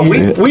poop bag. No,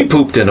 we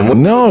pooped in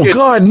them. No,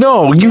 God,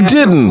 no, you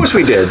didn't. Of course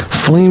we did.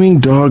 Flaming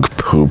dog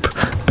poop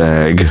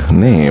bag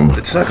name.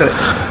 It's not gonna.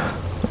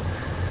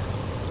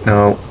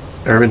 No,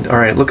 Urban. All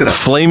right, look it up.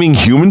 Flaming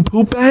human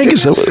poop bag?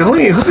 Is that It's what?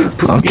 only human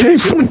poop. Okay.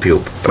 It's human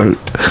poop.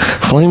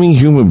 Flaming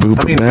human poop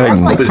I mean, bag.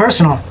 that's like-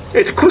 Personal.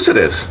 It's of course it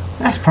is.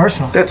 That's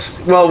personal. That's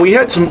well. We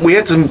had some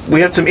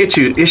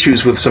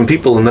issues with some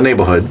people in the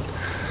neighborhood,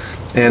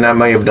 and I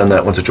may have done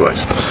that once or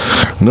twice.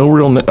 No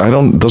real.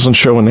 Doesn't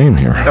show a name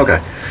here. Okay.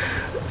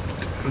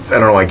 I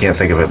don't know why I can't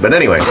think of it, but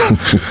anyway.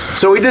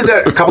 So we did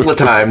that a couple of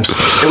times.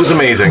 It was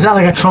amazing. Is that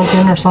like a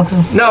Trumpkin or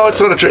something? No, it's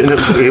not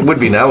a. It would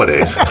be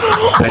nowadays.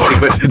 I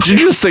think, but Did you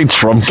just say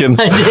Trumpkin?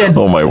 I did.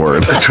 Oh my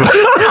word.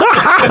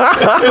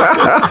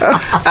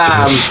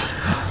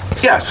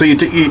 yeah. So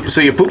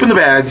you poop in the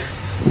bag.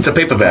 It's a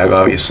paper bag,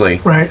 obviously.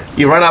 Right.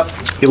 You run up,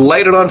 you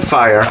light it on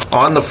fire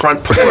on the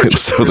front porch,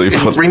 So they and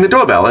put- ring the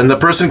doorbell, and the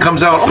person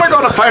comes out. Oh my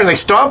God, a fire! And they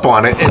stomp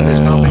on it, and they're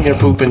stomping their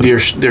poop into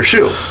their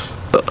shoe.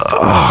 We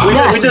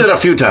did it a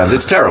few times.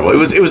 It's terrible. It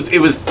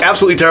was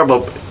absolutely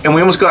terrible, and we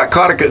almost got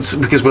caught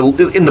because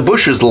we're in the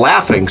bushes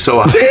laughing.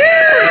 So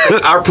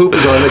our poop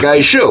is on the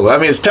guy's shoe. I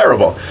mean, it's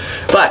terrible.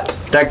 But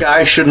that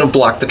guy shouldn't have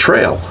blocked the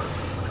trail.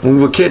 When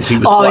we were kids, he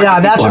was. Oh blocking yeah,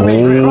 that's a people.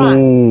 major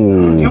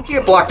crime. You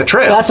can't block the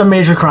trail. That's a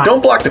major crime.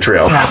 Don't block the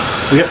trail. Yeah.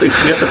 We have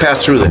to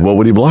pass through there. What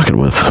would he block it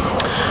with?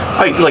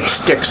 Like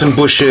sticks and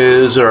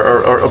bushes,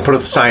 or put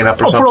a sign up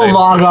or Or something. put a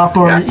log up,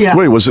 or Yeah. yeah.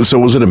 Wait, was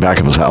it in back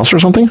of his house or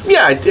something?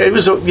 Yeah, it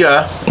was.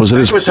 Yeah, Was it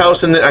Back to his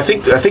house? And I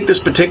think this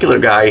particular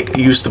guy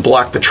used to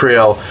block the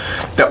trail.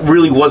 That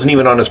really wasn't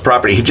even on his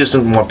property. He just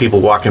didn't want people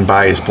walking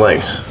by his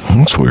place.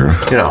 That's weird.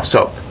 You know.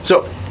 So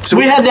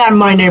We had that in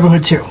my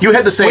neighborhood too. You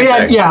had the same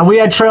thing. We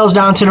had trails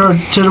down to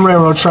the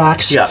railroad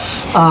tracks. Yeah.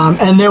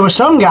 And there were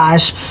some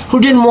guys who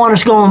didn't want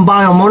us going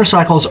by on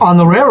motorcycles on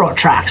the railroad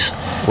tracks.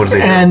 What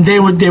did they do? And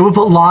they would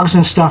put logs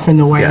and stuff in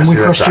the way, Yeah, and we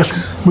see, that first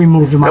sucks. we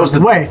moved them That out was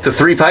of the way. the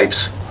three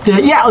pipes. Yeah.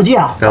 Down the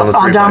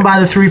All three down pipe. by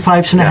the Three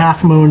Pipes and a Yeah.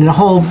 Half Moon, and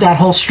that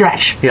whole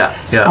stretch. Yeah.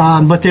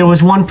 Yeah. But there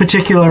was one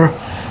particular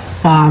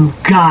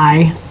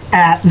guy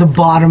at the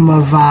bottom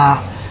of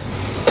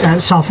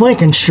South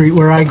Lincoln Street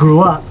where I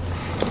grew up,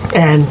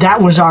 and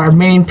that was our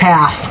main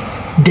path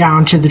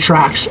down to the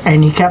tracks,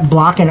 and he kept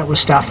blocking it with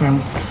stuff,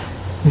 and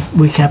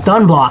we kept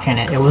unblocking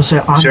it. It was an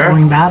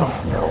ongoing battle.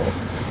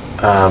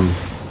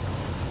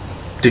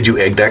 Did you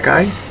egg that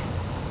guy?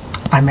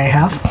 I may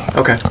have.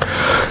 Okay.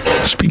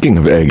 Speaking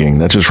of egging,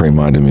 that just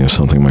reminded me of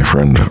something my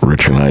friend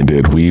Rich and I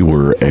did. We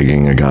were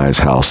egging a guy's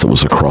house that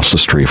was across the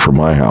street from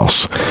my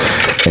house,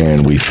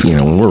 and we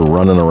were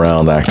running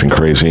around acting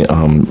crazy.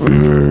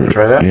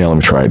 Try that? Yeah, let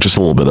me try it. Just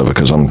a little bit of it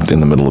because I'm in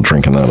the middle of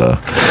drinking at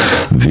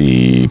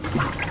the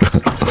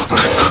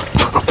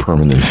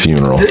permanent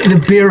funeral.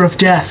 The beer of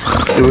death.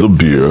 The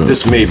beer.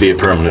 This may be a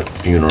permanent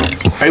funeral.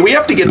 Hey, we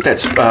have to get that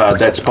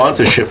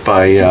sponsorship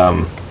by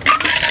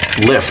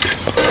Lyft.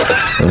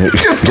 We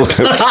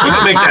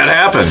can make that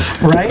happen.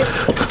 Right?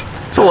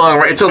 It's a long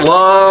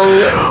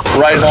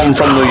ride home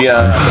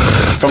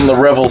from the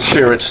Revel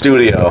Spirit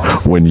studio.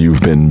 When you've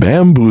been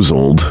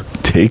bamboozled,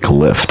 take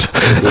Lyft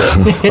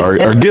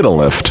or get a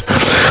Lyft.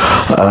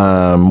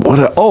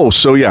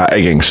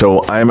 Egging.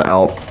 So I'm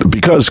out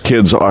because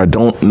kids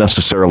don't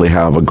necessarily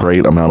have a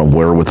great amount of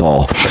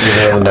wherewithal. You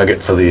have a nugget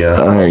for the.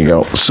 There you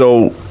go.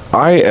 So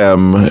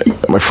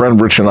my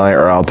friend Rich and I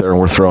are out there and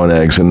we're throwing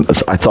eggs, and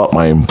I thought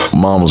my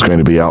mom was going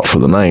to be out for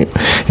the night,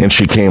 and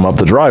she came up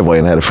the driveway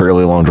and had a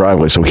fairly long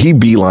driveway, so he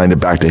beelined it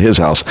back to his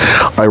house.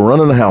 I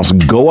run in the house,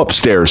 go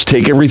upstairs,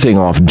 take everything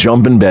off,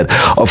 jump in bed.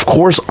 Of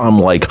course, I'm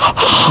like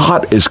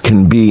hot as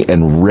can be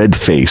and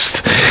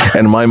red-faced,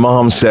 and my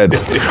mom said,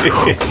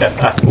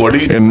 "What are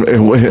you?"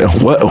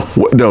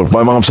 No,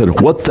 my mom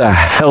said, "What the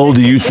hell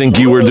do you think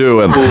you were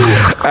doing?"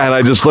 And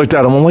I just looked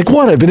at him. I'm like,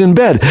 "What? I've been in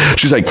bed."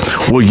 She's like,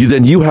 "Well,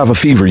 you have a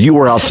fever. You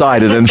were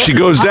outside." And then she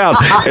goes down,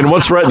 and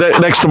what's right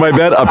next to my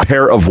bed? A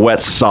pair of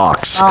wet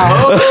socks.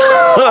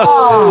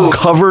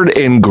 Covered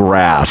in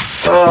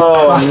grass.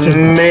 Oh,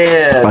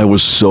 man. I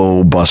was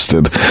so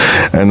busted.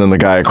 And then the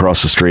guy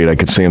across the street, I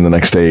could see him the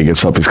next day. He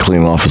gets up, he's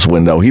cleaning off his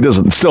window. He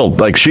doesn't, still,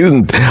 like, she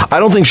didn't, I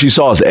don't think she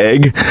saw his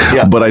egg,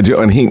 but I do.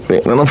 And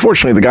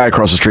unfortunately, the guy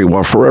across the street,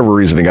 well, for whatever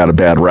reason, he got a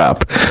bad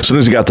rep. As soon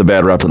as he got the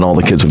bad rep, then all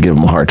the kids would give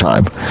him a hard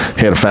time.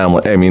 He had a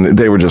family. I mean,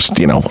 they were just,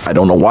 I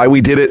don't know why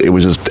we did it. It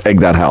was just egg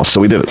that house.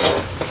 So we did it.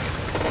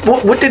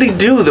 What did he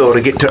do, though,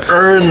 to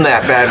earn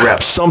that bad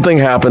rep? Something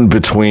happened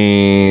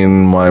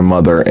between my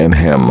mother and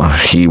him.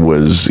 He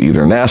was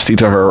either nasty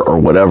to her or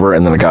whatever,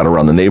 and then it got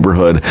around the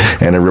neighborhood,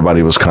 and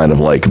everybody was kind of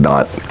like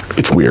not.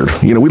 It's weird.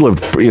 We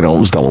lived. It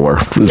was Delaware.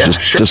 It was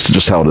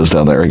just how it is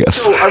down there, I guess.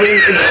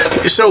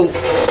 So,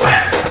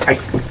 I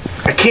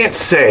can't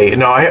say.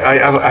 No,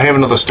 I have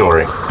another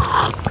story.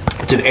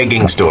 It's an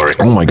egging story.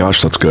 Oh my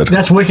gosh, that's good.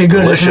 That's wicked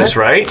good, Delicious, isn't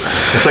it? right?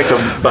 It's like the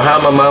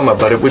Bahama Mama,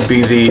 but it would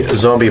be the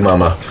Zombie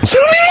Mama.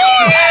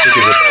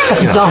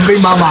 Zombie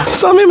mama.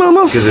 Zombie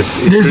mama. Because it's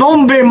The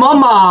zombie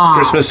mama.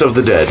 Christmas of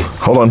the Dead.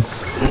 Hold on.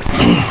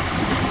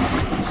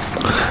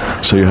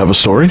 So you have a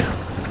story?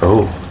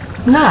 Oh.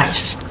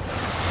 Nice.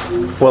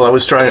 Well, I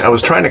was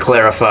trying to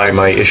clarify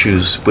my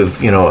issues with,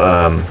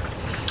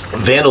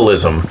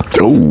 vandalism.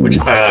 Oh.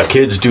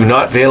 Kids do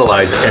not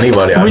vandalize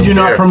anybody. We do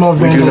not promote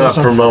vandalism. We do not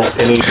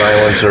promote any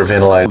violence or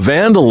vandalize.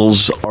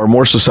 Vandals are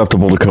more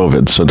susceptible to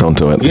COVID, so don't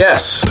do it.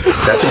 Yes,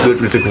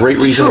 it's a great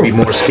reason to be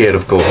more scared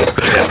of COVID.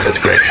 Yeah, that's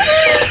great.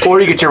 Or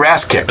you get your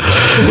ass kicked.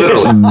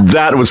 Literally.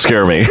 That would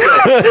scare me.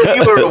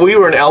 we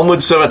were in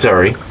Elmwood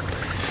Cemetery,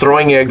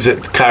 throwing eggs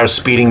at cars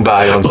speeding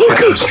by on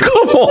Spectrum Street.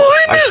 Come on.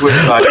 I swear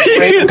to God,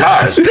 random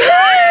cars. We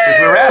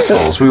were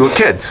assholes. We were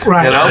kids.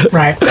 Right,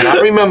 right. And I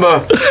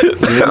remember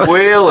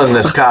wheeling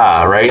this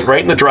car,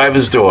 right in the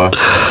driver's door.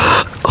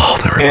 Oh,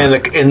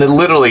 and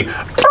literally,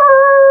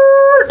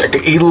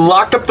 he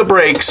locked up the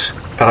brakes,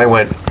 and I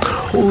went,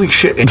 holy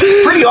shit. It's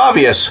pretty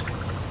obvious.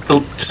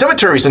 The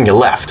cemetery's on your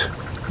left.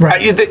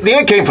 Right. The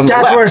egg came from the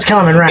left. That's where it's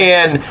coming, right.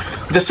 And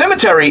the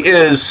cemetery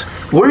is,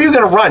 where are you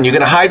going to run? You're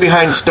going to hide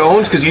behind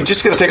stones? Because you're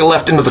just going to take a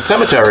left into the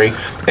cemetery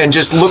and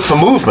just look for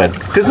movement.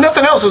 Because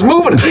nothing else is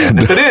moving.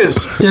 If it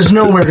is, there's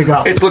nowhere to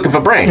go. It's looking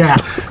for brains. Yeah.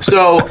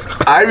 So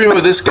I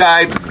remember this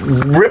guy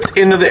ripped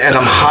into and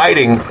I'm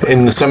hiding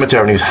in the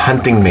cemetery, and he was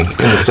hunting me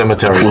in the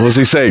cemetery. What was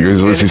he saying?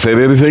 Was he saying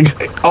anything?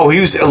 Oh,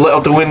 he was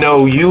out the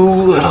window, you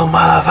little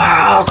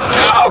motherfucker,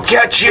 I'll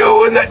get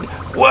you. And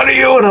what are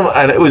you? And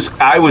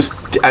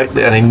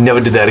I never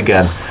did that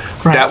again.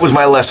 Right. That was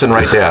my lesson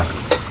right there.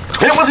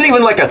 And it wasn't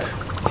even like a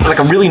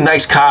really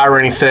nice car or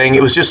anything.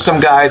 It was just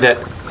some guy that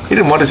he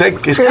didn't want his car.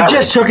 He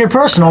just took it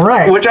personal,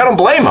 right? Which I don't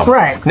blame him.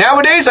 Right.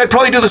 Nowadays, I'd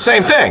probably do the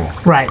same thing.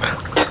 Right.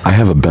 I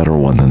have a better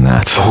one than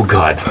that. Oh,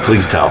 God.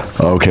 Please tell.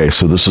 Okay,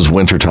 so this is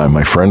wintertime.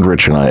 My friend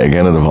Rich and I,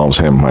 again, it involves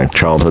him, my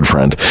childhood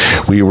friend.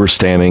 We were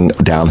standing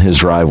down his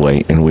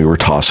driveway, and we were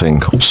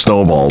tossing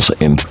snowballs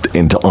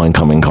into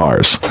oncoming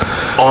cars.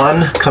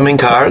 Oncoming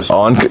cars?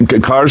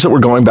 Cars that were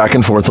going back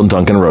and forth on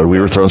Duncan Road, we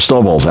were throwing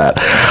snowballs at.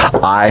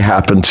 I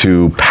happened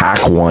to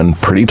pack one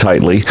pretty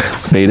tightly,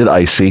 made it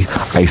icy.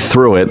 I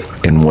threw it,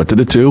 and what did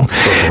it do?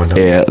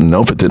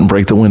 Nope, it didn't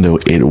break the window.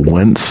 It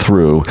went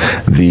through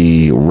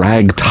the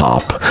rag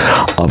top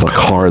of a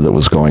car that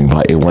was going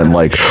by. It went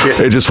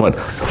it just went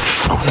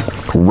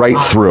right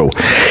through.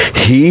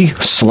 He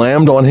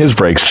slammed on his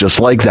brakes just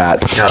like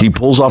that. Yeah. He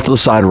pulls off to the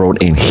side of the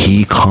road and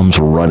he comes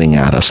running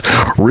at us.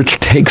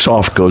 Rich takes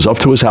off, goes up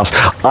to his house.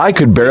 I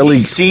could barely...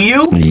 Did he see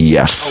you?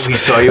 Yes. Oh, he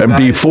saw you. And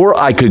before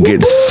I could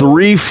get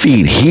 3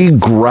 feet, he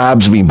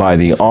grabs me by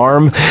the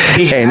arm.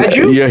 Had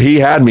you? Yeah, he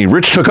had me.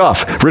 Rich took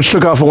off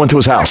and went to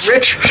his house.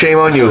 Rich, shame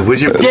on you.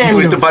 Was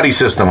the buddy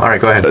system? All right,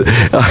 go ahead.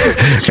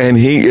 And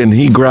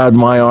he grabbed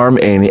my arm,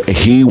 and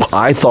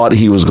I thought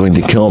he was going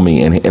to kill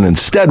me, and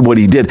instead what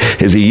he did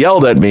is he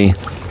yelled at me,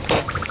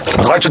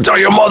 "I should tell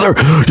your mother."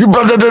 You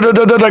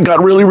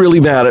got really, really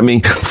mad at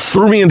me,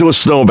 threw me into a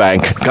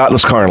snowbank, got in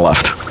his car and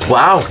left.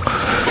 Wow.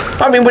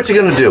 I mean, what's he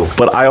going to do?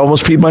 But I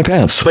almost peed my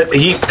pants. But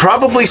he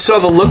probably saw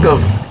the look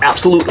of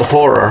absolute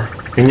horror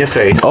in your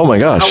face. Oh my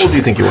gosh. How old do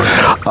you think you were?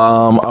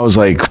 I was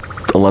like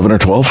 11 or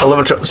 12. 11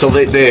 or 12. So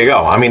there you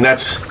go. I mean,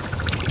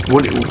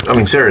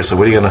 seriously,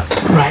 what are you going to...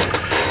 Right.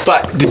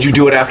 But did you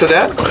do it after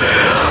that?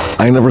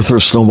 I never threw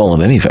a snowball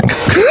in anything.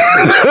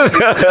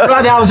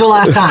 That was the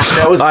last time.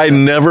 I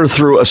never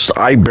threw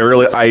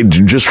I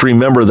just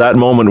remember that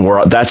moment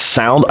where that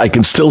sound, I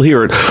can still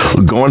hear it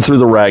going through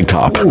the rag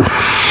top.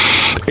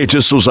 It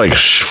just was like,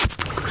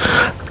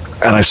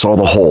 and I saw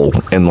the hole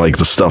and like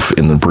the stuff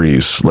in the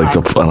breeze, and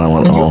I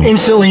went, You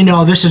instantly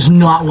know this is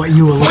not what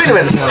you were looking Wait a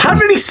minute. for. How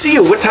did he see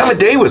you? What time of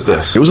day was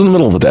this? It was in the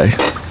middle of the day.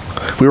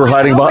 We were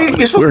hiding behind.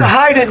 You're supposed to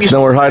hide it.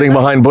 No, we're hiding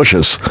behind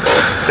bushes.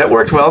 That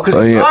worked well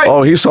because he saw you.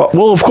 Oh, he saw.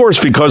 Well, of course,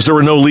 because there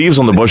were no leaves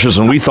on the bushes,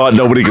 and we thought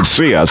nobody could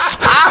see us.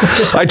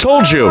 I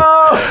told you,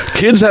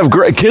 kids have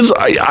great kids.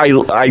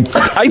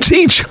 I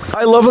teach.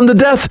 I love them to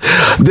death.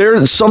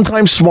 They're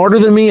sometimes smarter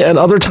than me, and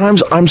other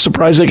times I'm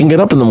surprised they can get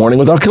up in the morning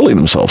without killing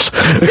themselves.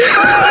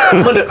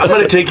 I'm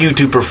gonna take you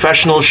to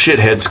professional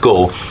shithead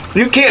school.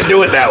 You can't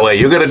do it that way.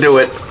 You got to do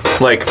it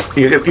like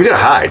you got to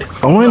hide.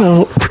 Oh, I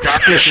know.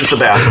 Darkness is the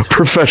best.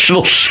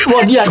 Professional.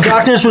 Well, yeah,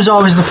 darkness was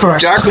always the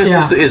first. Darkness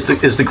Yeah.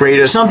 is the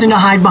greatest. Something to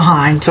hide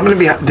behind. Something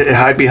to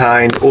hide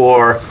behind,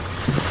 or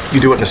you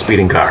do it in a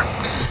speeding car.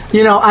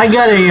 You know, I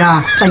got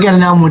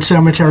an Elmwood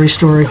Cemetery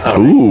story.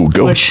 Ooh,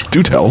 go. Which-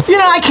 Do tell. You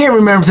know, I can't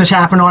remember if this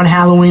happened on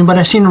Halloween, but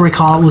I seem to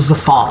recall it was the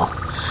fall.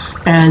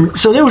 And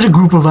so there was a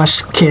group of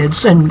us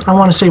kids, and I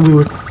want to say we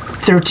were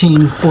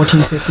 13,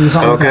 14, 15,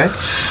 something Okay. like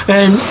that.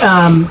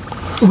 And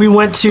we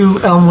went to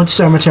Elmwood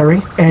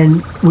Cemetery,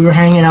 and we were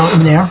hanging out in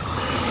there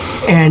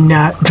and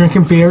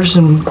drinking beers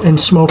and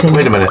smoking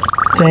Wait a minute.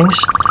 things.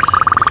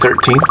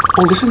 13?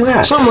 Oh, listen to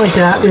that. Something like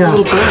that, A yeah.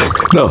 little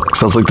bird. No,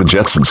 sounds like the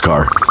Jetsons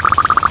car.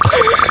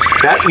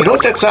 You know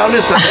what that sound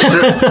is?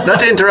 Not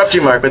to interrupt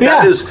you, Mark, but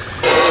Yeah.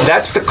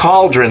 that's the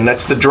cauldron.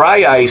 That's the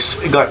dry ice.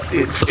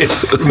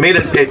 It's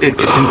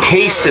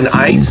encased in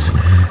ice,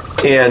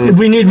 and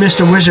We need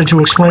Mr. Wizard to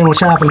explain what's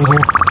happening here.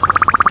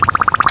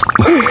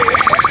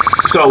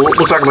 so we'll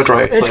talk about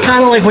dry ice. It's later.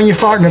 kind of like when you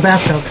fart in a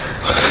bathtub.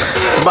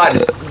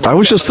 But I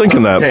was just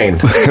thinking that.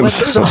 contained.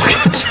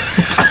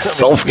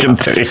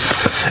 Self-contained.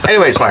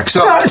 Anyways, Mark.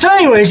 So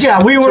anyways,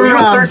 yeah, we you were were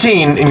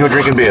 13 and you were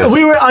drinking beers.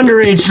 we were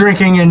underage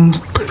drinking and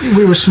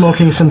we were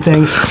smoking some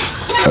things.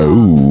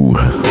 Oh.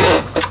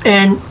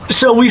 And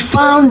so we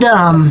found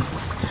a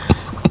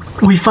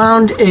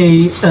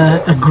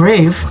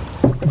grave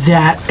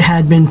that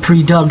had been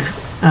pre-dug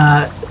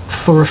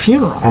for a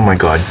funeral. Oh my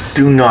God!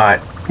 Do not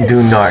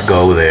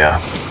go there.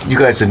 You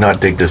guys did not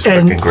dig this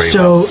freaking And grave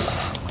so, up.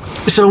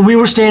 so we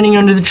were standing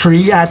under the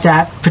tree at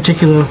that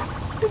particular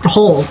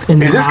hole in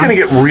the Is this ground.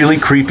 going to get really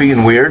creepy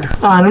and weird?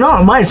 I don't know.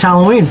 It might. It's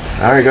Halloween.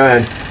 All right, go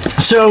ahead.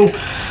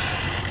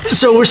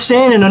 So we're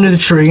standing under the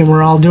tree and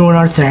we're all doing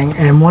our thing.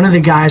 And one of the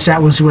guys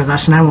that was with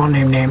us, and I won't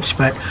name names,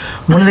 but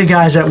one of the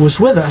guys that was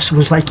with us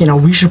was like,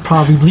 we should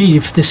probably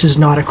leave. This is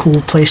not a cool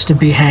place to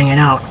be hanging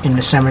out in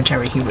the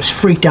cemetery. He was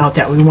freaked out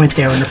that we went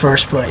there in the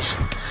first place.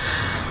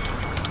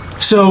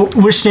 So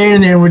we're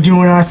standing there, we're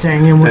doing our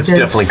thing, and That's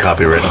definitely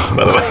copywritten,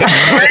 by the way.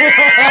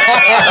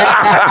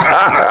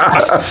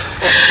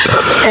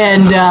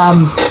 And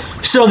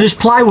so there's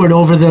plywood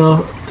over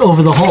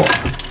the hole.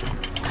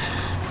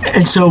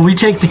 And so we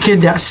take the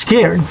kid that's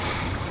scared.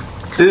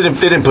 They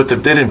didn't put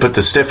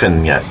the stiff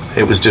in yet.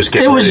 It was just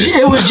getting ready.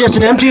 It was just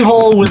an empty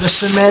hole with a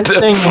cement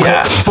thing in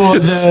Yeah. it for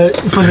the.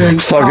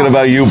 It's talking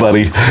about you,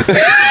 buddy.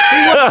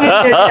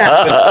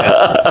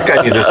 That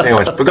guy needs a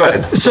sandwich. But go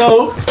ahead.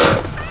 So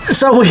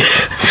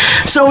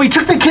we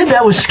took the kid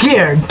that was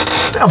scared,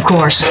 of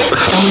course,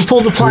 and we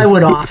pulled the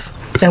plywood off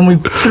and we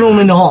threw him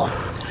in the hole.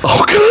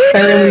 Oh, God.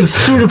 And then we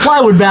threw the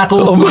plywood back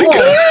over the my hole.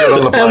 God. Stood on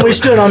the And we plywood.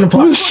 stood on the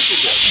plywood.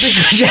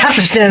 Because you have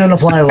to stand on the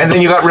plywood. And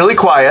then you got really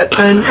quiet.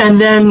 And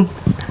then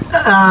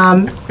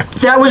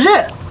that was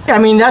it. I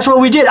mean, that's what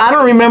we did. I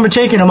don't remember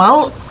taking him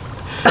out.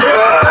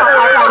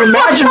 I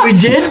imagine we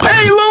did.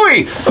 Hey,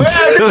 Louie!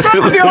 There's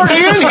somebody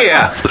already in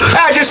here.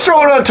 Just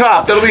throw it on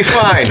top. That'll be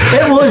fine.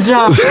 It was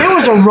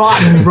a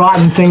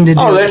rotten thing to do.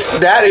 Oh,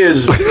 that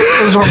is.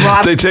 It was a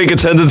rotten. They take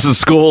attendance at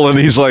school, and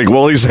he's like,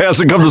 well, he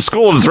hasn't come to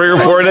school in 3 or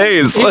 4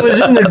 days. He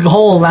was in the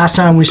hole last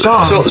time we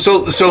saw him. So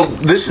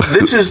this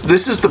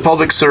is the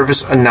public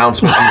service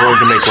announcement I'm going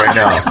to make right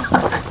now.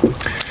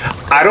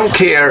 I don't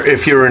care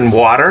if you're in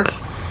water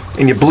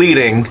and you're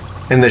bleeding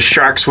and there's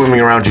sharks swimming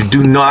around you.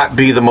 Do not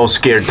be the most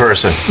scared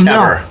person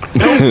ever.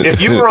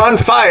 If you were on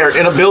fire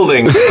in a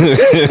building,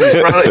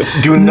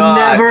 do not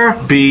Never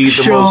be the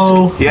show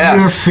most.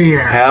 Yes, your fear.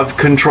 Have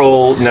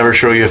control. Never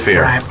show your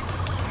fear. Right.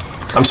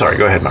 I'm sorry.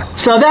 Go ahead, Mark.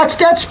 So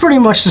that's pretty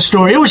much the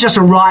story. It was just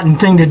a rotten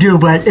thing to do,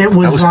 but it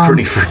was, That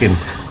was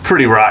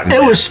pretty rotten.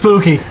 it was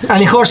spooky.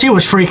 And of course, he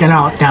was freaking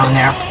out down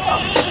there.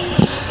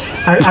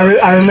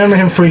 I remember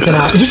him freaking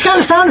out. He's kind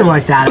of sounded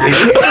like that,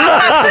 actually.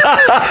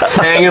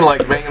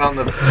 banging on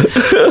the.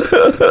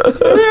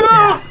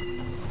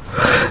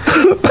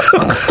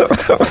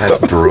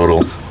 That's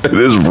brutal. It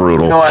is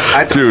brutal. You know what?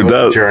 I thought Dude, you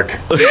was a jerk.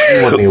 You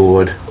wouldn't you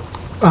would.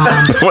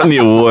 When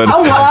you would.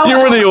 You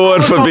were the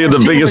award for being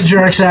the biggest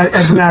jerks,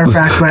 as a matter of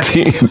fact.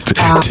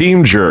 But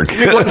team jerk. Give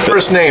me one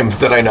first name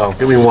that I know.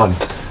 Give me one.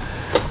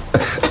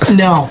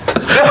 no.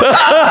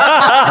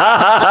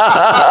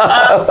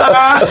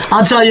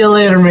 I'll tell you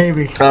later,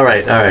 maybe. All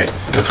right.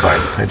 That's fine.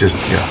 I just,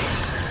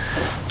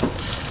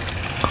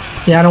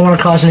 Yeah, I don't want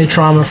to cause any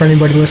trauma for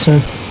anybody listening.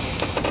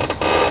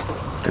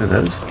 Dude,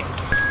 that is...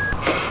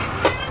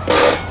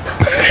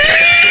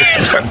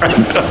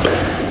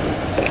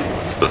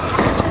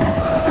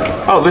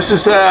 Oh, this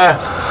is,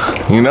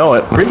 You know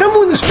it. remember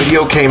when this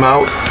video came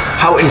out?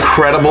 How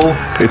incredible.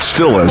 It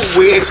still is.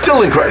 It's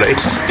still incredible.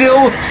 It's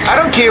still, I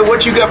don't care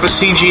what you got for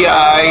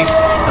CGI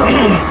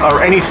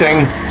or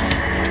anything.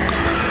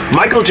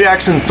 Michael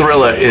Jackson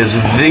Thriller is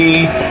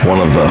One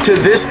of the to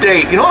this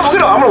date, you know what, I'm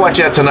gonna watch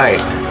that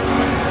tonight.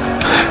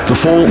 the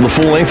full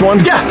length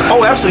one. Yeah,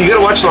 oh, absolutely, you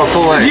gotta watch the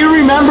full length. Do you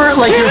remember,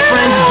 like, your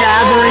friends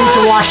gathering to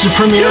watch the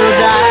premiere of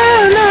that?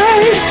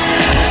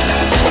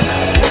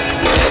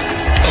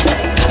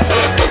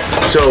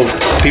 So,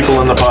 people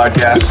in the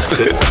podcast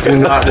that do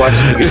not watch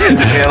the YouTube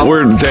channel,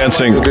 We're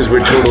dancing. because we're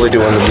totally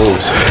doing the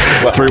moves.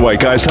 Well, 3 white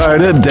guys try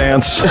to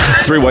dance.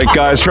 3 white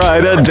guys try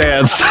to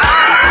dance. all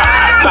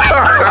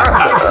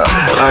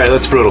right,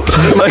 that's brutal.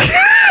 Like,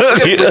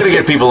 We're gonna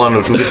get people on.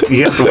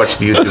 You have to watch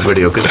the YouTube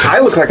video because I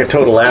look like a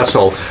total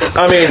asshole.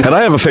 I mean, and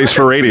I have a face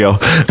for radio.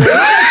 Good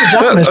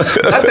job,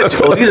 mister. not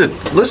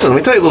that, listen, let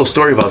me tell you a little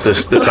story about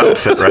this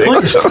outfit, right?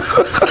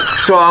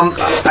 So I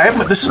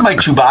have this is my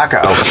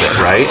Chewbacca outfit,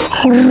 right?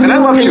 And I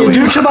love Can you Chewie.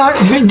 do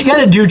Chewbacca? You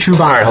gotta do Chewbacca.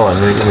 All right, hold on.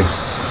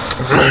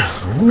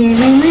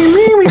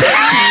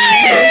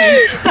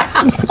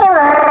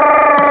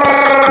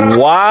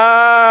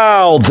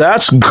 Wow,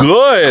 that's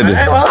good.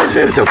 Well,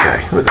 it's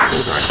okay. It was all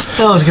right.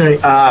 That was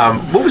great.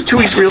 What was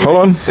Chewie's real name? Hold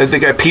on. The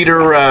guy Peter.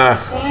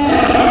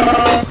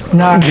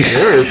 Nice.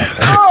 There it is.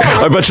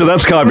 I bet you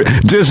that's copy.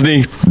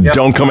 Disney,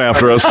 don't come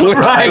after us.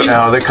 Right.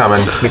 No, they're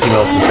coming. Mickey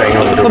Mouse is banging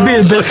on the door. That'll be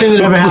the best thing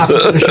that ever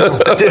happened to the show.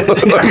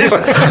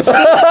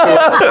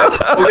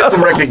 We'll get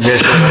some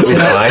recognition. We'll be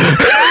fine.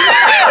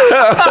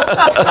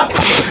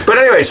 But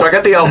anyway, so I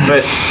got the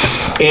outfit,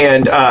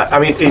 and I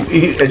mean,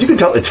 as you can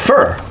tell, it's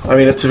fur. I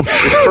mean, it's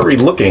furry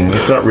looking.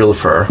 It's not real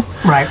fur.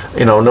 Right.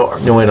 You know,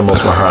 no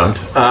animals were harmed.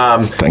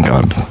 Thank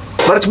God.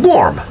 But it's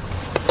warm.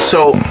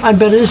 So I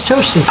bet it is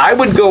toasty. I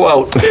would go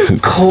out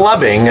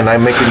clubbing, and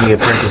I'm making the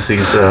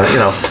parentheses,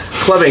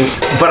 clubbing.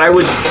 But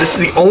this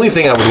is the only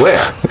thing I would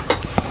wear.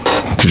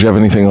 Did you have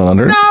anything on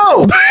under?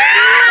 No. Go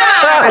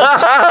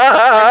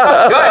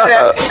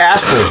ahead,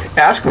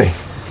 ask me.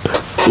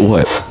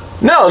 What?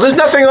 No, there's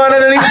nothing on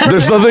it anymore.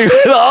 There's nothing.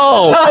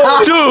 Oh,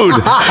 dude,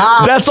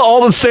 that's all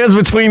that stands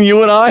between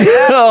you and I.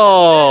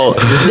 Oh,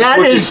 That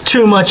is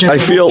too much. I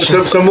feel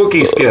Some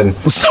Wookiee skin.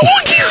 so.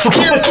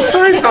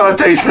 I thought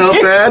they smelled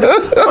bad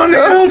on the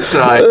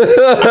outside.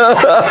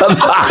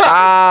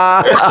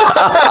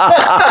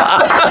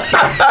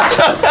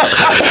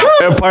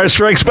 Empire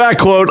Strikes Back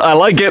quote. I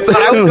like it.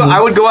 I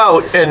would go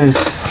out and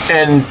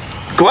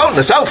go out in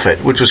this outfit,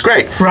 which was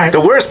great. Right.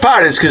 The worst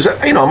part is because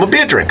I'm a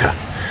beer drinker,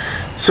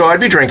 so I'd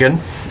be drinking,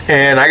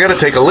 and I got to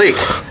take a leak,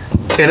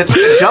 and it's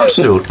a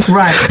jumpsuit.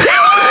 Right.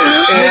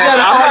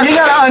 And You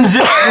gotta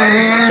unzip.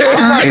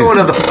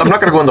 I'm not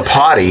going to go in the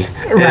potty,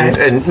 Right.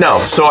 and no.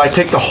 So I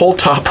take the whole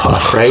top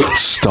off, right?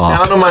 Stop.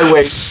 Down to my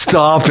waist.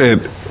 Stop it.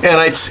 And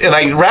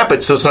I wrap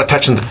it so it's not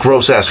touching the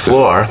gross ass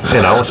floor,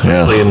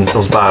 especially in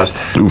those bars.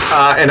 Oof.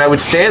 And I would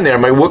stand there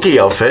in my Wookiee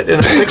outfit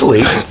and I'd take a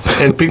leak,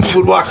 and people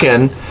would walk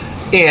in,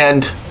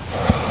 and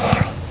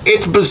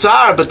it's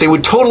bizarre, but they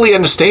would totally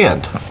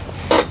understand.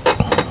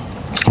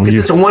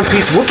 It's a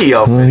one-piece Wookiee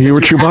outfit. You were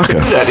Chewbacca.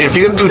 That. If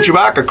you're going to do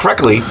Chewbacca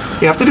correctly,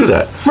 you have to do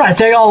that. Right.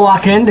 They all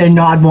walk in. They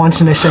nod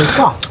once and they say,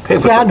 "Oh, Hey,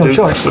 what's you had up, no dude?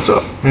 choice." What's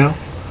up? And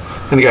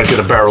you guys get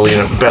a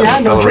ballerina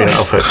no choice.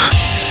 outfit.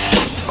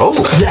 Oh.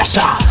 Yes,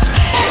 sir.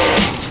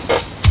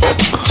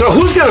 So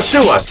who's going to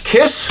sue us?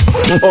 Kiss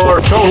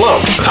or Tone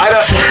Loc?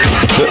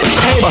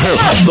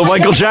 The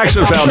Michael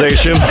Jackson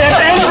Foundation,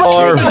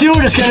 Or or do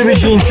it. It's gonna be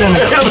Gene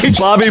Simmons.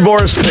 Bobby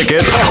Boris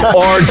Pickett,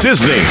 or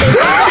Disney.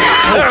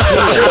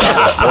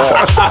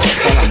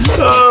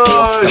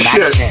 Oh,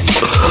 shit.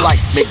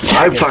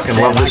 I fucking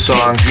love this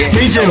song.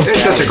 Me too.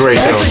 It's such a great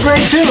That's a tune.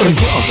 great tune.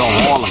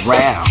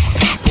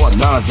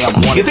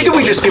 You think if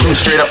we just give him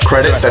straight up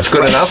credit, that's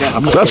good enough?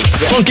 That's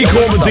Funky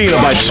Cool Medina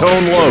by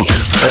Tone Loc.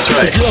 That's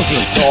right.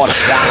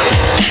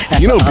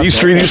 You know B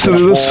Street used to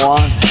do this?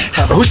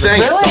 Who sang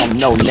it?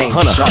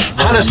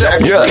 Hannah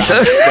sang it.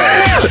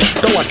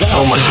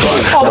 Oh my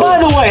god. Oh, by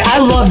the way, I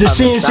love the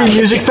CNC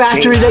Music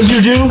Factory that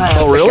you do.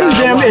 Oh, really?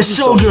 Them is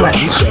so good.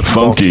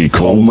 Funky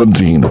Cool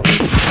Medina.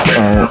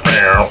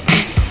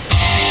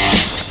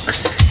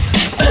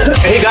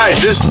 Hey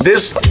guys,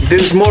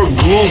 there's more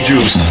Ghoul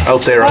juice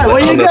out there. All right,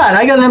 what do you got?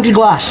 I got an empty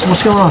glass.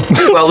 What's going on?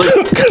 Well, there's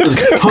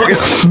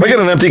I got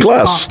an empty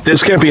glass.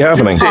 This can't be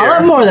happening. I'll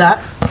have more of that.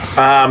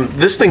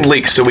 this thing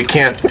leaks, so we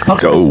can't.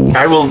 Go.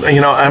 I will.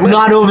 I'm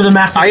Not over the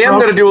MacBook I am Pro.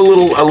 going to do a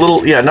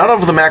little. Yeah, not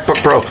over the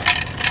MacBook Pro.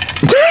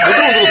 I'll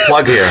do a little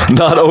plug here.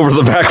 Not over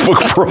the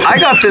MacBook Pro. I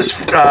got this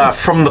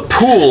from the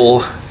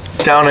pool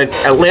down at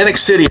Atlantic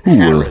City,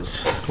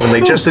 Harrah's, when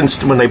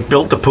they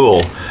built the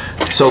pool.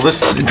 So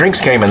drinks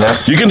came in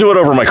this. You can do it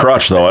over my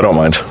crotch, though. I don't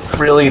mind.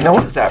 Really? Now,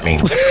 what does that mean?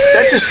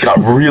 That just got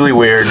really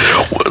weird.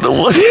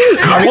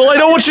 Well, I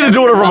don't want you to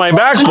do it over my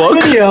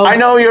MacBook. I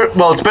know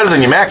well, it's better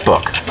than your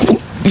MacBook.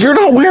 You're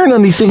not wearing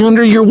anything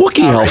under your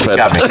Wookiee outfit.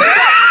 Got me.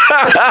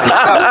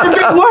 That could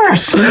be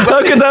worse.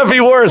 How could that be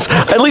worse?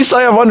 At least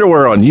I have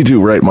underwear on. You do,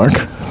 right, Mark?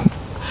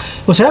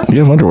 What's that? You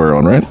have underwear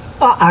on, right?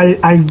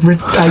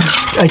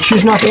 I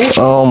choose not to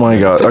answer. Oh my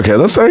God. Okay,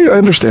 I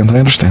understand. I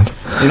understand.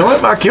 You know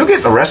what, Mark? You'll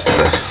get the rest of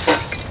this.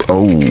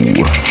 Oh.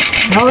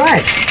 All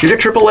right. You get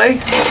AAA?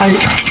 I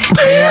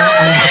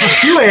have a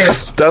few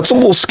A's. That's a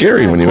little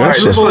scary when you All right,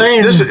 ask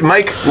this.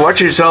 Mike, watch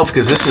yourself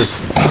because this is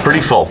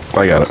pretty full.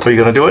 I got it. Are you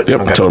going to do it?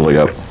 Yep, Okay. totally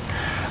got it.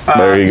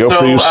 There you go So,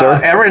 for you, sir.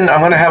 Aaron, I'm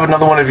going to have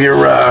another one of your.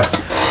 I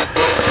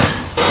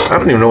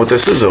don't even know what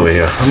this is over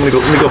here. Let me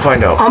go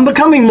find out. I'm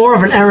becoming more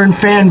of an Erin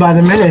fan by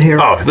the minute here.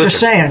 Oh, listen. Just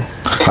saying.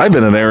 I've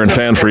been an Aaron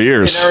fan for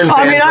years. Aaron I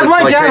fan mean, for I've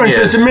liked like 10 Erin years.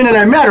 since the minute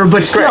I met her,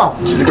 but She's great. still.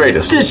 She's the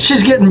greatest.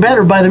 She's getting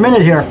better by the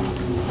minute here.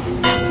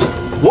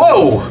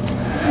 Whoa!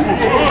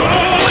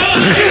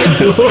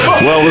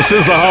 Well, this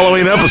is the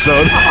Halloween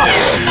episode.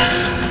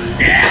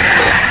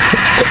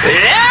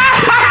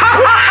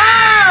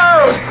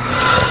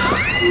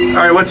 All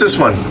right, what's this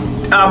one?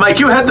 Mike,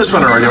 you had this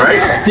one already,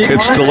 right?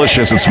 It's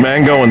delicious. It's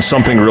mango and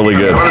something really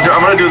good.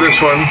 I'm gonna do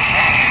this one.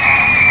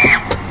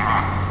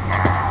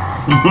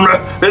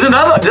 There's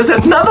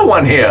another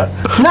one here.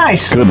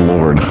 Nice. Good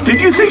Lord.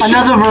 Did you think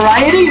Another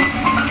variety?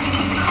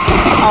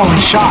 Oh,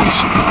 and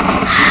shots.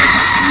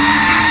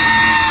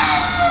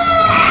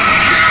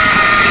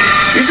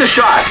 These are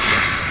shots.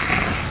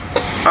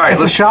 All right,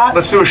 It's a shot?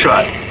 Let's do a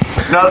shot.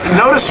 Now,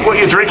 notice what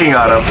you're drinking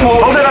out of.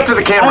 Hold it up to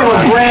the I camera.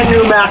 have a brand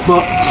new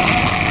MacBook.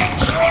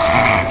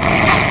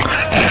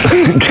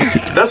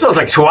 That sounds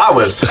like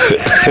chihuahuas.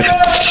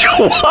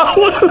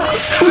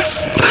 Chihuahuas.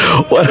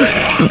 What?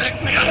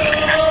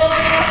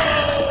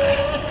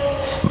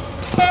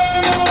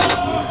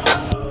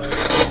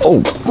 Oh,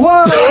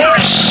 Whoa!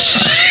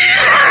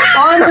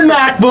 On the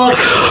MacBook.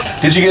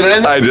 Did you get it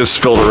in? I just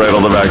spilled it right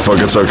on the MacBook.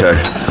 It's okay.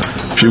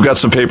 If you've got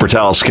some paper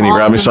towels, can you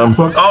grab me some?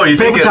 Oh, you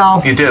did Paper get towel.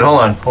 it. You did.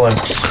 Hold on.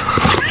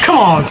 Come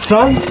on,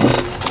 son.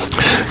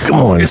 Come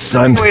on,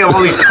 son. We have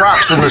all these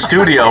props in the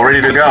studio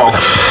ready to go.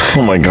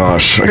 Oh my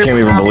gosh, I can't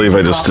even believe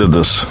I just did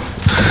this.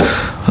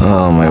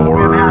 Oh my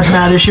word.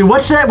 Hazmat issue.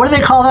 What's that? What do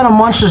they call that on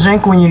Monsters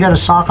Inc. when you got a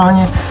sock on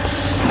you?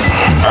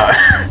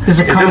 There's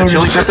a Is code. it a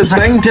Chili Peppers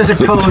thing? There's a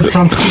code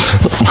something.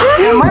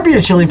 Yeah, it might be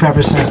a Chili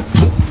Peppers thing.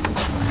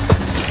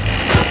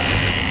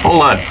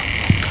 Hold on.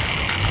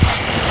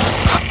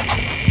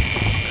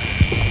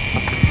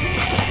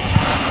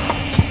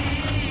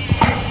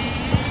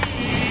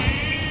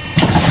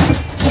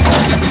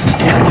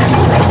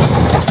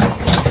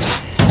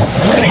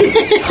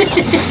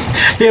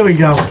 There we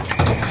go.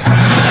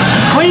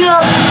 Clean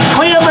up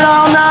in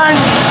aisle 9.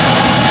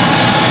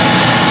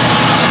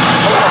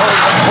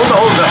 Hold the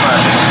hose up, man.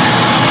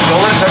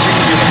 Don't let it touch your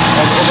computer.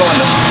 Hold on.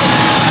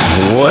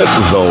 What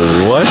the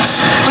what?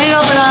 Clean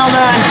up in aisle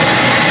 9.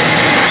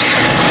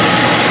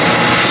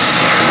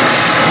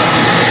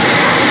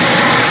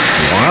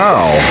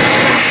 Wow.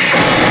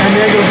 And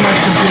there goes my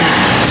computer.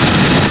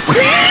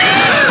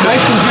 My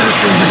computer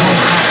screen just went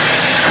out.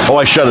 Oh,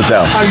 I shut it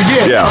down. Oh, you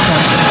did? Yeah. Okay.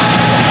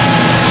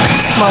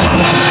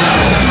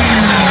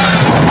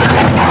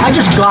 I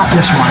just got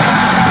this one.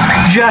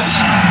 Just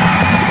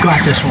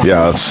got this one.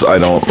 Yeah, I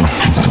don't.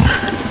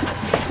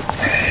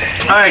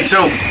 All right,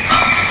 so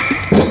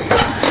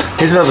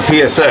here's another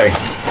PSA.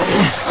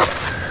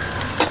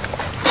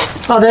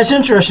 Oh, that's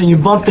interesting. You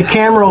bumped the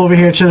camera over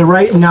here to the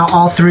right, and now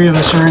all three of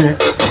us are in it.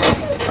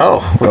 Oh.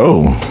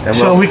 Oh. And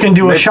So well, we can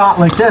do a maybe- shot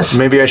like this.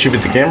 Maybe I should be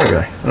the camera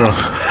guy.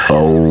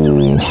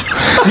 Oh.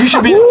 You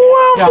should be.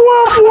 Woof,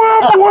 woof,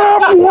 woof,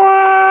 woof,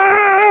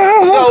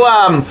 woof. So,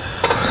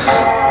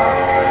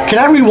 Can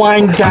I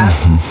rewind that?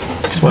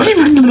 you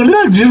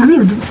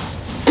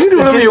do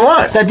whatever you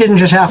want. That didn't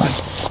just happen.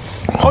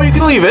 Oh, you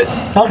can leave it.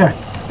 Okay.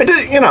 I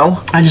did, you know.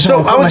 I just so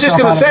wanna put I was just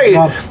myself going to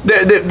out say of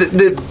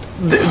the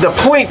the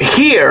point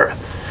here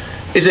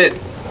is that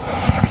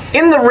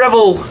in the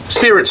Revel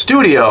Spirit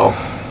Studio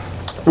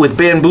with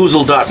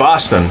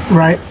Bamboozle.Boston,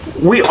 Right.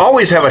 we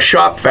always have a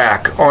shop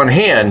vac on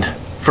hand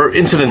for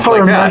incidents For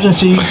like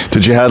emergency.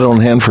 Did you have it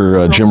on hand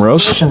for Jim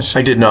Rose? situations. that.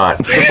 I did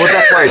not. Well,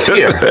 that's why it's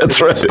here. That's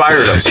It right.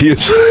 inspired us.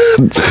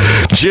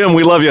 Jim,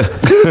 we love you.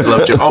 I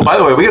love Jim. Oh, by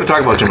the way, we got to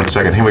talk about Jim in a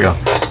second. Here we go.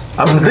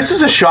 This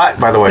is a shot,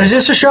 by the way. Is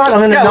this a shot? I'm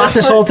going to knock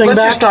this whole thing let's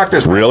back. just knock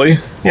this. Really?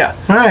 Yeah.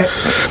 All right.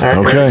 All right,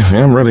 Okay, ready?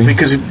 yeah, I'm ready.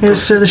 Because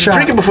Here's to the shot.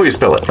 drink it before you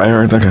spill it. All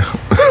right, okay.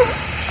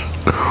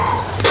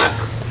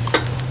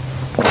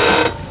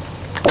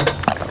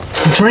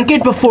 Drink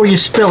it before you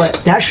spill it.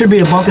 That should be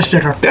a bumper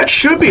sticker. That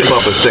should be a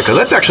bumper sticker.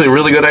 That's actually a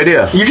really good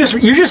idea. You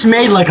just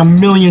made like $1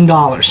 million.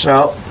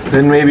 Well,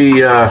 then maybe we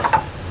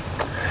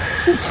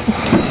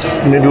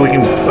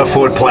can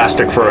afford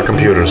plastic for our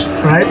computers.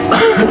 Right?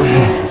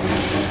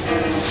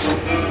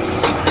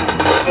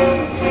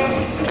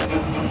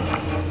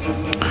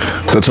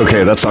 That's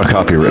okay. That's not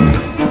copywritten.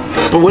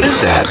 But what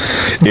is that?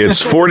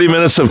 It's 40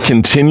 minutes of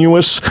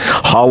continuous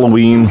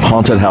Halloween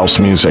haunted house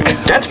music.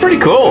 That's pretty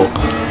cool.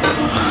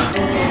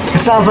 It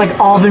sounds like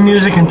all the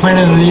music in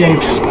Planet of the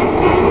Apes.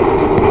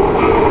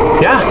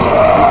 Yeah.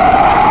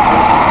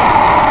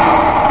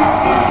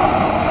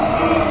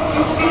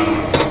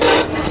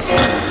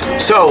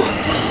 So,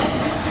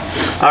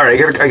 all right,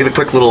 I got a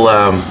quick little,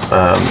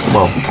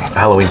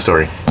 Halloween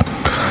story.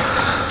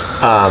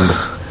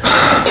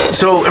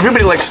 So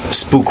everybody likes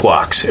spook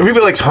walks.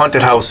 Everybody likes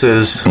haunted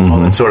houses, all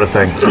that sort of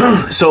thing.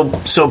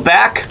 So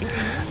back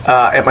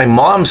at my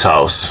mom's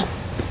house,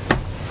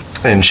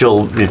 and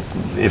she'll,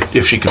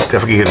 if she could,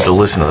 if we could get her to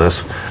listen to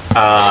this.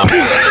 Mom,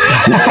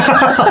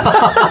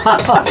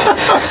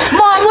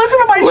 listen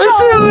to my show.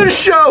 Listen to this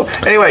show.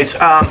 Anyways,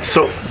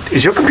 so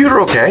is your computer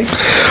okay?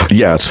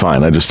 Yeah, it's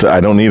fine. I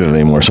don't need it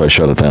anymore, so I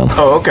shut it down.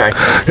 Oh, okay.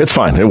 It's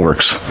fine. It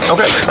works.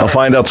 Okay. I'll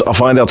find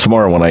out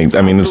tomorrow when I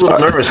mean, it's I'm a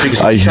little nervous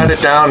because you shut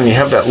it down and you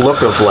have that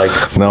look of like.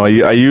 No,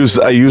 I use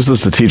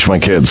this to teach my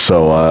kids,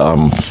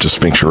 so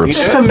just make sure it's.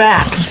 It's a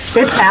Mac.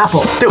 It's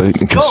Apple.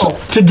 Dude, Go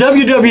to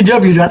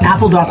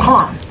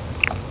www.apple.com.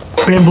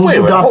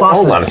 Bamboozle.Boston.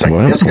 Hold on a second.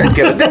 What? This guy's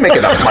didn't make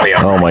enough money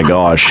on it. Oh my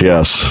gosh,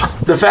 yes.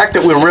 The fact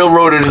that we're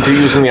railroaded into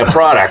using their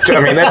product, I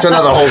mean, that's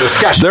another whole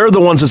discussion. They're the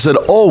ones that said,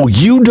 "Oh,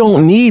 you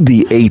don't need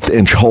the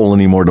 1/8-inch hole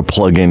anymore to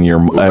plug in your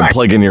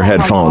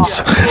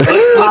headphones."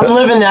 I'm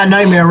living that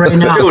nightmare right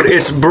now. Dude,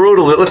 it's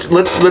brutal. Let's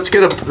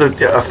get a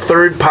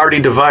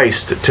third-party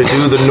device to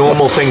do the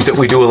normal things that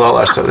we do with all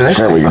our stuff.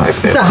 There we go.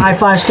 It's a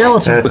high-five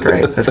skeleton. That's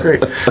great. That's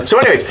great. So,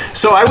 anyways,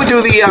 I would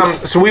do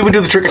we would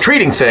do the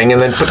trick-or-treating thing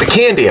and then put the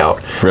candy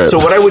out. Right. So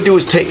what I would do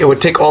is I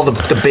would take all the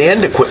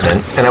band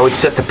equipment and I would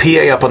set the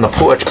PA up on the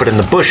porch, but in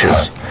the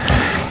bushes.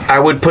 I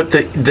would put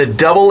the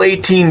double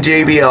 18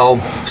 JBL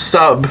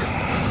sub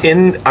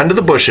in under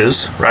the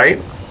bushes,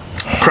 right?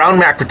 Crown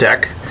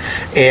Macrotech.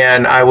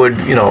 And I would,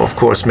 of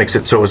course, mix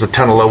it so it was a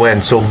ton of low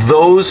end. So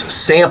those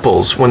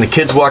samples, when the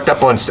kids walked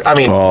up on,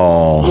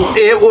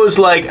 it was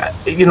like,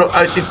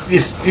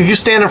 if you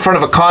stand in front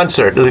of a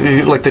concert,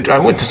 I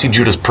went to see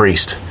Judas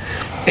Priest,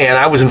 and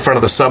I was in front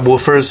of the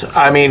subwoofers.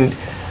 I mean,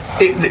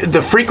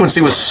 the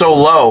frequency was so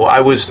low.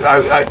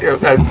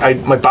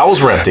 My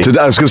bowels were empty.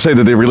 I was going to say,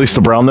 did they release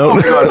the brown note? Oh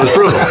my God, it was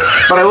brutal.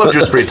 But I love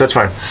Judas Priest. That's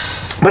fine.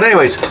 But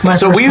anyways,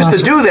 so we used to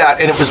do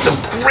that, and it was the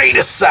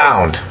greatest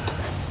sound.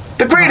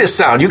 The greatest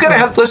sound. You gotta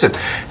have, listen,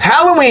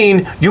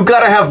 Halloween, you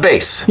gotta have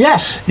bass.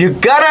 Yes. You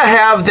gotta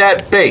have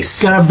that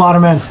bass. Gotta have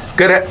bottom end.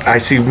 I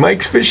see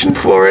Mike's fishing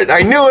for it.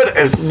 I knew it.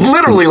 It's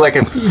literally like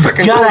a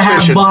freaking gotta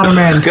have fishing. Bottom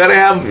end. Gotta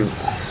have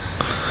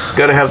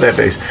that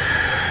bass.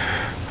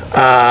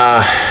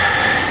 I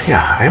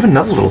have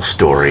another little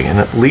story, and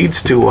it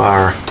leads to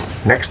our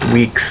next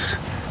week's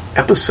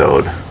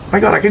episode. My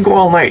God, I could go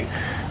all night.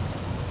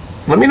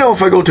 Let me know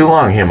if I go too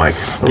long here, Mike.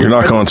 You're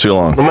not going too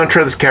long. I'm gonna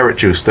try this carrot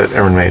juice that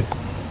Erin made.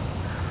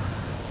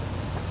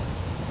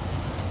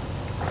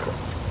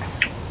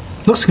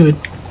 Looks good.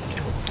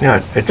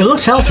 Yeah, it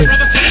looks healthy.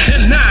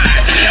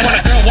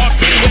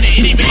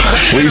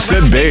 Well, you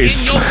said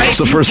bass. It's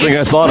the first thing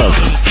I thought of.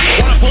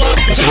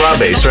 It's raw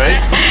bass, right?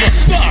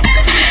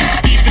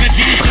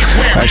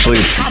 Actually,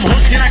 it's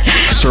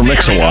Sir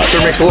Mix-a-Lot.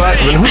 Sir Mix-a-Lot?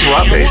 Then who's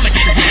raw bass?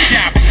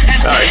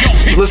 All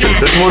right, listen.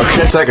 That's more than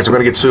 10 seconds. We're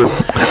gonna get sued.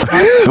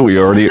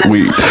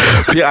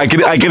 I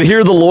can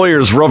hear the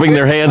lawyers rubbing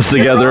their hands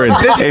together in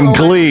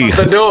glee.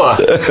 The door.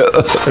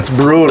 It's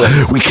brutal.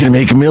 We can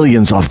make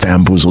millions off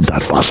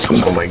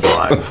Bamboozle.Boston. Oh my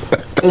God.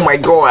 Oh my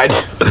God.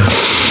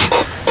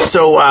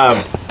 So,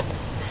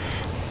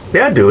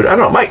 dude. I don't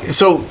know, Mike.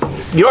 So,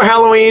 your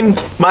Halloween,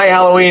 my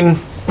Halloween,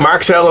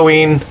 Mark's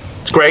Halloween.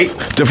 It's great.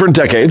 Different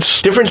decades.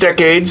 Different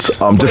areas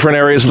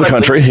of the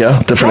country.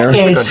 Yeah, different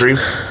areas of the country.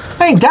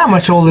 I ain't that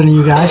much older than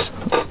you guys.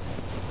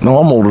 No,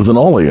 I'm older than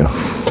all of you.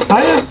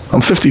 I am.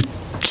 I'm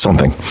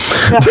 50-something. I'm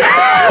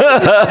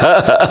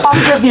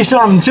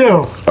 50-something,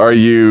 too. Are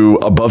you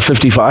above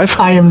 55?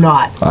 I am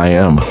not. I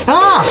am.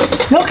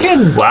 No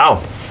kidding.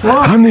 Wow.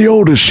 I'm the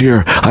oldest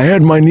here. I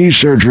had my knee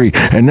surgery,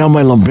 and now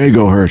my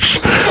lumbago hurts.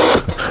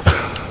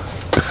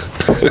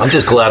 I'm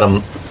just glad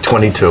I'm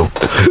 22.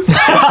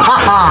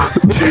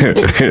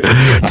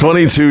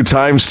 22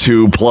 times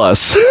 2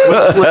 plus.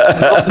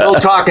 We'll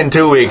talk in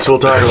 2 weeks. We'll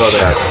talk about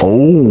that. Oh.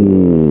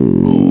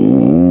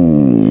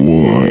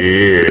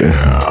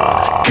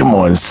 Yeah. Come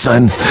on,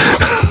 son.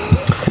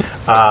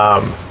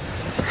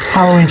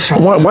 Halloween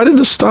song. Why did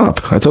this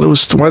stop? I thought it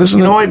was. Why doesn't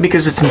it? You know why?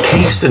 Because it's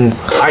encased in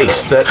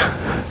ice.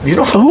 He's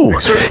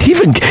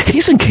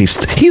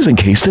encased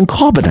in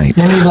carbonite.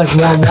 You need like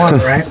warm water,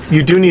 right?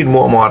 You do need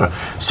warm water.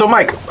 So,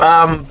 Mike,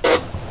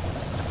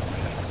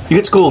 you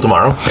get school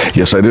tomorrow.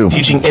 Yes, I do.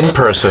 Teaching in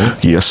person.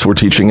 Yes, we're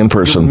teaching in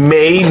person. You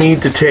may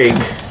need to take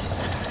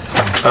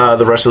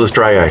the rest of this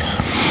dry ice.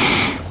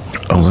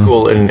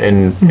 School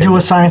and do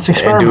a science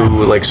experiment. And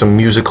do like some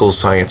musical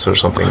science or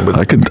something.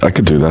 I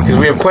could do that.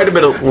 We have quite a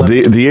bit of.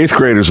 The 8th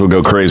graders will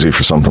go crazy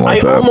for something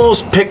like that. I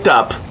almost picked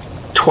up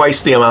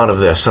twice the amount of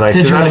this, and I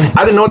Did you really?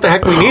 didn't know what the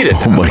heck we needed.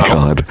 Oh my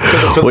God!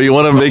 Well, you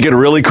want to make it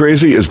really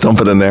crazy? Is dump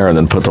it in there and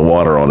then put the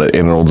water on it,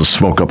 and it'll just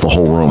smoke up the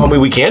whole room. I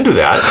mean, we can do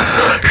that.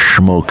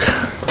 Smoke.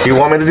 Do you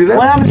want me to do that?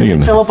 What happens if You you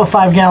can- fill up a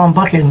 5-gallon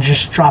bucket and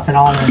just drop it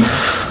all in?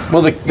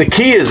 Well, the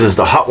key is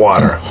the hot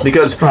water,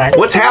 because Right.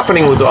 what's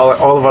happening with all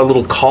of our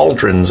little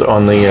cauldrons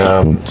on the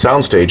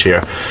soundstage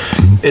here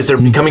is they're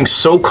becoming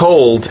so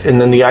cold,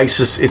 and then the ice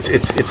is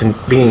it's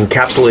being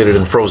encapsulated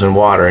in frozen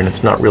water, and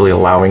it's not really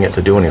allowing it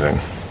to do anything.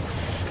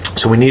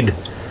 So we need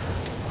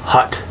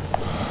hot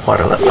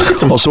water. Let me get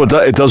some. Oh, so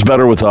it does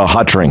better with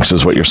hot drinks,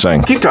 is what you're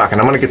saying? Keep talking.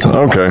 I'm gonna get some.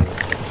 Okay.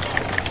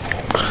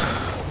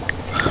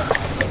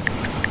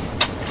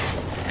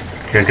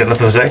 You guys got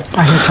nothing to say?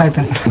 I hear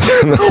typing.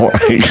 No,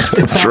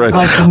 that's sounds right.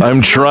 like the-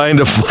 I'm trying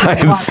to find.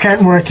 Clark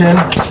Kent worked in.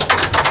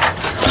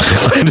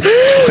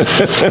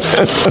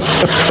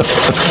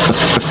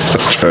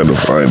 Trying to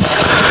find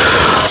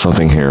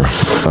something here.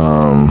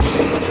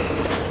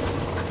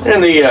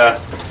 In the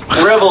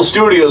Revel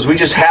Studios, we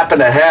just happen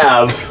to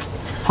have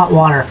Hot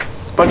water.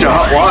 a bunch of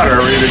hot water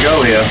ready to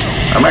go here.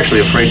 I'm actually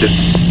afraid to.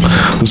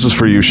 This is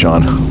for you,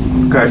 Sean.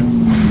 Okay.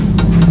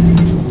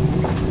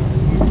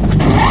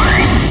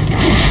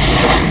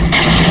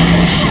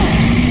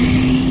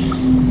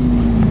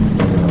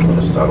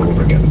 Let's start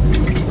over again.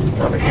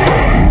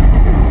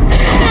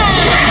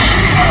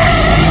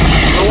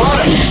 A lot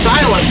of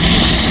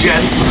silence,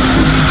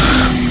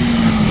 gents.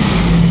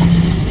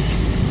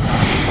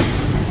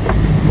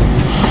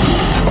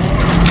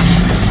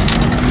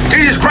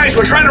 Jesus Christ,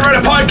 we're trying to run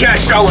a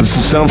podcast show. Does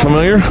this sound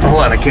familiar?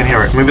 Hold on, I can't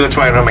hear it. Maybe that's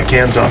why I don't have my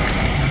cans on.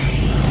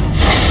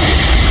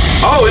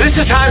 Oh, this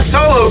is Han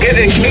Solo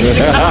getting encased.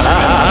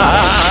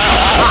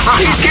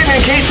 He's getting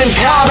encased in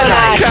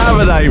carbonite.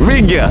 Carbonite,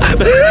 Riga.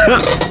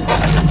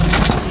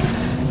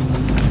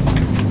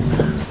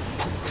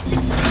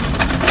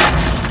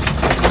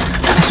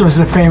 This was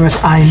the famous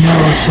I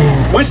Know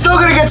scene. We're still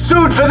gonna get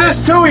sued for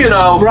this too, you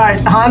know. Right,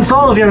 Han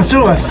Solo's gonna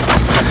sue us.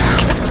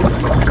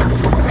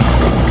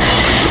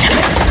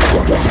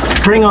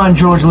 Bring on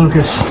George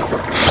Lucas.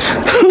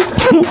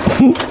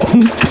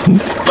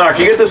 Mark,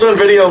 you get this on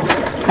video?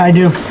 I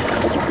do.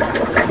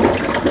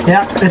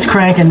 Yep, it's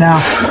cranking now.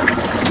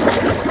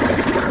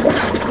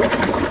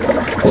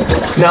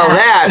 Now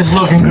It's that's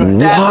looking good.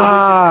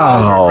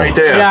 Wow. right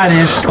there. Yeah, it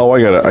is. Oh,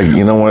 I got it.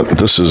 You know what?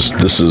 This is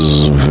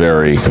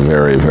very,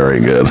 very, very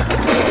good.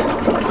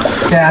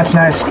 Yeah, it's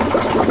nice.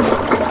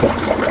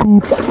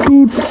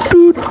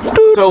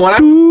 So when I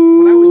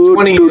was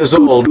 20 years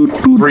old,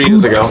 3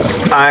 years ago,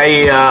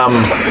 I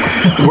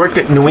worked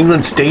at New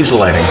England Stage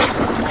Lighting.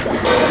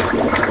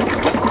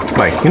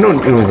 Mike, you know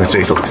New England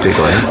Stage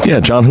Lighting? Yeah,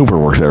 John Hooper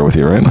worked there with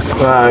you, right?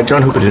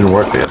 John Hooper didn't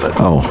work there, but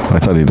Oh, I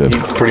thought he did. he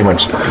pretty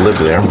much lived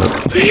there.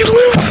 But, He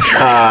lived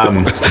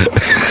there.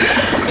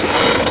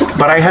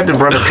 but I had to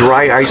run a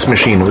dry ice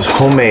machine. It was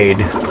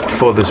homemade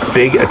for this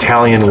big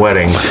Italian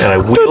wedding, and I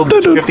wheeled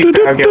this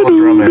 55-gallon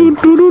drum in,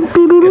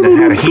 and it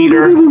had a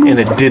heater, and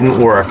it didn't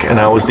work, and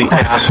I was the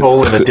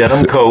asshole in a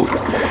denim coat,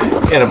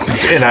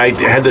 and I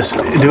had this,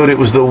 dude, it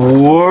was the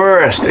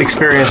worst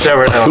experience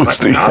ever. And I Who's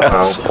the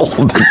asshole?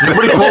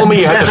 Somebody told me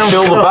you had to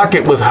fill the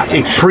bucket with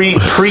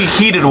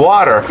preheated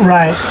water,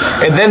 Right.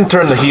 and then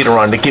turn the heater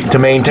on to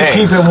maintain.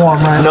 Keep it warm,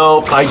 right?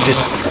 No, I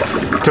just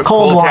took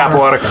Cold cold tap water.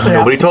 water because Yeah.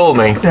 nobody told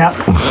me. Yep.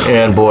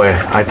 And boy,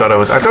 I thought I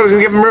was gonna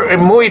get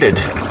moited.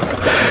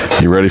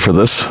 You ready for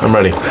this? I'm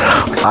ready.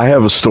 I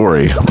have a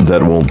story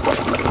that will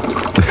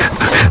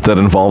that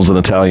involves an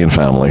Italian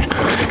family,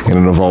 and it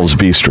involves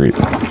B Street.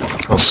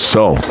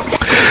 So,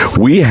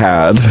 we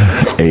had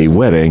a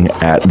wedding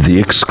at the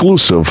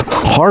exclusive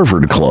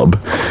Harvard Club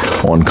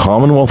on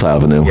Commonwealth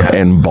Avenue Yes.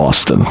 in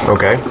Boston.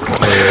 Okay. I'll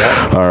do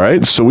that. All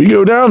right, so we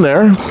go down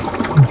there.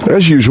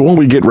 As usual,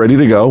 we get ready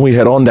to go. We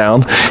head on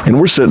down, and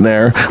we're sitting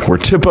there where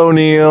Tip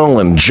O'Neill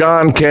and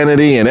John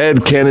Kennedy and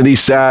Ed Kennedy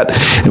sat,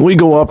 and we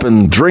go up,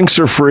 and drinks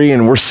are free,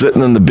 and we're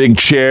sitting in the big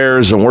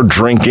chairs, and we're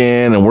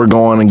drinking, and we're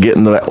going and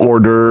getting the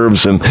hors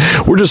d'oeuvres, and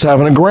we're just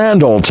having a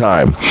grand old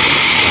time.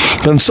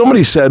 And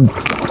somebody said,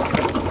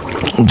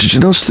 "Did you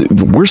know,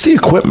 where's the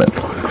equipment?"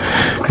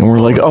 And we're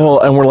like,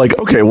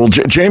 okay, well,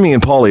 Jamie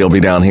and Paulie will be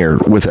down here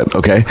with it,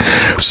 okay?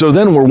 So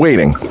then we're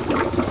waiting.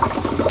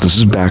 This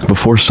is back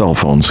before cell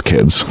phones,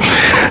 kids.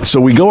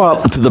 So we go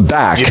out to the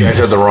back. You guys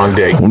had the wrong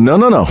date.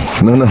 No.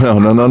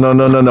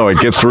 It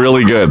gets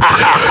really good.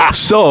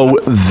 So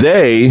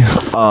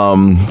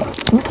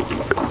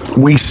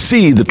we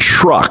see the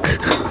truck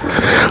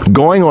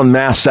going on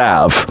Mass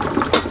Ave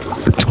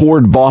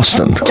toward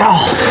Boston.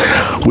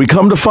 We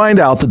come to find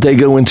out that they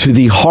go into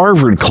the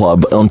Harvard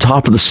Club on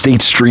top of the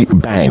State Street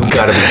Bank.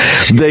 Gotta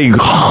be.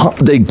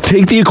 They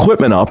take the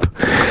equipment up,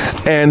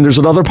 and there's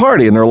another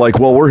party, and they're like,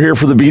 "Well, we're here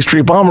for the B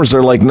Street Bombers."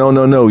 They're like,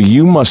 "No,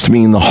 you must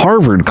mean the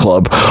Harvard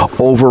Club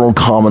over on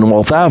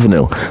Commonwealth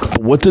Avenue."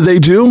 But what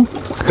do?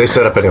 They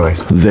set up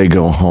anyways. They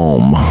go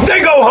home.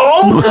 They go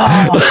home?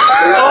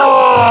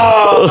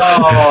 Oh!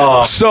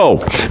 So,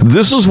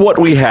 this is what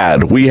we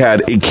had. We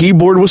had a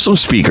keyboard with some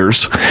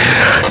speakers.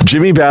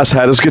 Jimmy Bass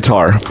had his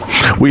guitar.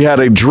 We had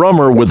a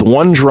drummer with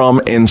one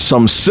drum and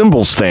some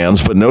cymbal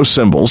stands, but no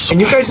cymbals.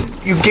 And you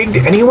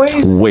gigged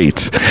anyways?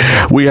 Wait.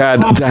 We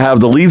had to have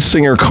the lead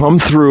singer come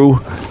through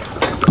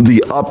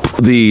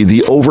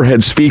the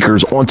overhead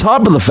speakers, on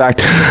top of the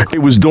fact it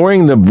was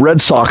during the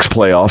Red Sox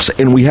playoffs,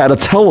 and we had a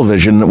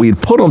television that we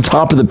had put on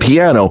top of the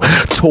piano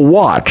to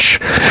watch.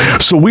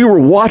 So we were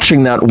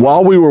watching that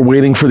while we were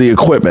waiting for the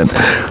equipment.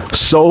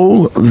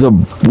 So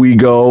we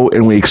go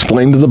and we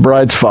explain to the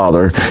bride's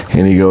father,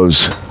 and he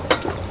goes,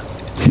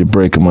 "You're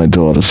breaking my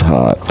daughter's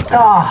heart.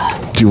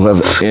 Do you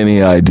have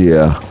any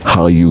idea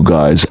how you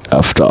guys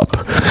effed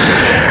up?"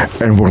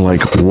 And we're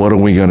like, what are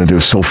we going to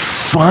do? So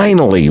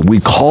finally, we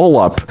call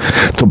up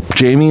to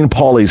Jamie and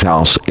Paulie's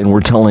house, and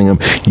we're telling them,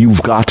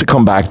 you've got to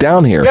come back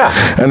down here. Yeah.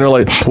 And they're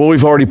like, well,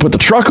 we've already put the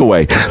truck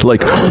away.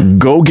 Like,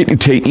 go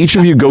get, each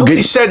of you go Nobody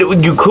get. said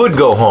you could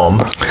go home.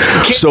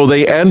 So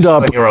they end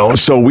up, on your own.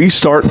 so we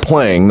start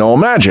playing. Now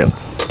imagine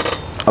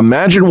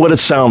what it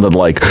sounded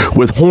like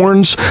with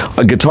horns,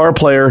 a guitar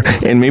player,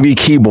 and maybe a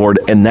keyboard,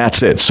 and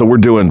that's it. So we're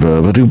doing,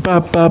 we're doing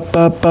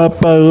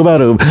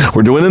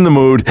In the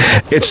Mood.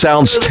 It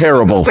sounds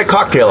terrible. It's a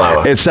cocktail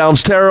hour. It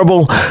sounds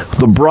terrible.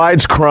 The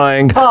bride's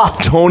crying.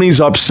 Tony's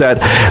upset.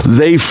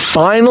 They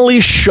finally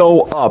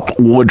show up,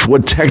 which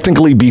would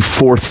technically be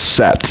fourth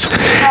set.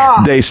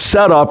 They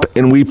set up,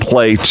 and we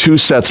play 2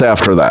 sets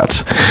after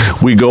that.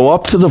 We go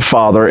up to the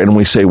father, and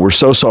we say, we're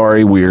so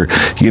sorry. We're,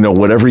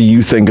 whatever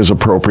you think is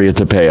appropriate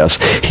to pay us.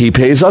 He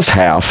pays us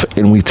half,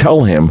 and we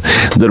tell him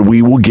that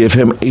we will give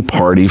him a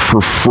party for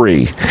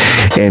free.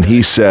 And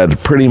he said,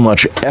 pretty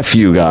much, F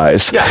you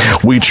guys. Yeah.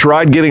 We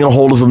tried getting a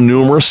hold of him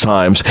numerous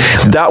times.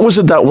 That was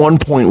at that one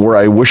point where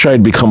I wish I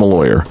had become a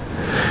lawyer.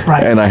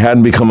 Right. And I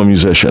hadn't become a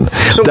musician.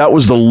 So that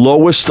was the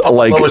lowest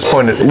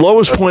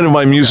point of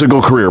my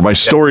musical career, my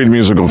storied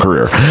musical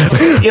career.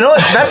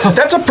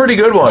 That's a pretty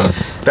good one.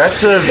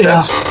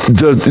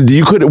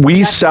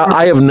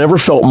 I have never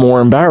felt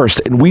more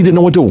embarrassed, and we didn't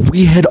know what to do.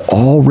 We had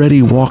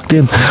already walked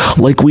in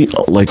like we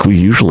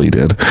usually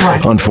did.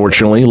 Right.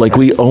 Unfortunately, like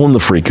we own the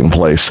freaking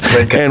place,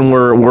 and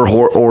we're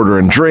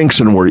ordering drinks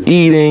and we're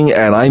eating.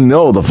 And I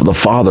know the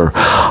father,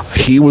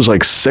 he was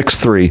like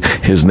 6'3".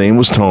 His name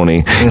was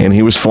Tony, and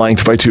he was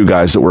flanked by 2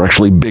 guys that were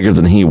actually bigger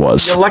than he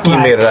was. You're lucky you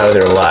made it out of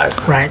there alive.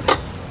 Right.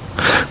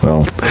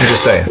 Well, I'm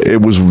just saying.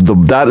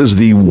 That is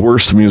the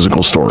worst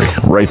musical story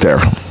right there.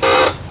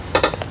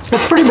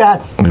 It's pretty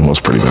bad. It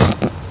was pretty bad.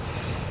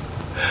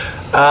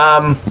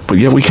 But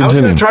yeah, we I was going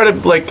continued. to try to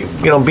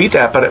beat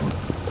that, but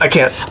I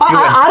can't.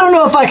 I don't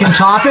know if I can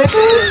top it.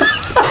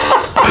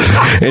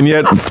 And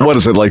yet, what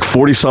is it, like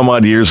 40 some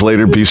odd years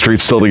later, B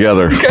Street's still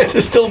together. You guys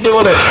are still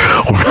doing it.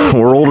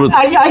 We're older.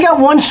 I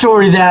got one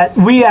story that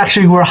we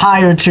actually were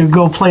hired to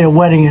go play a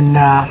wedding in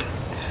up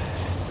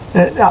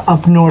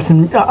in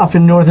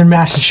northern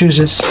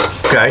Massachusetts.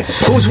 Okay.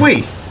 Who's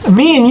we?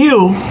 Me and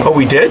you. Oh,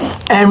 we did?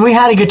 And we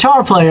had a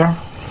guitar player.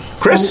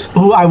 Chris?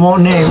 Who I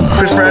won't name.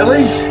 Chris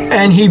Bradley?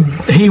 And he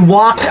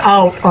walked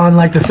out on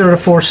like the 3rd or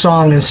 4th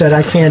song and said,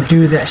 I can't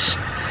do this.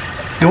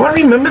 Do I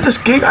remember this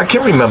gig? I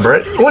can't remember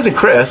it. It wasn't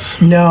Chris.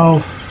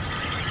 No.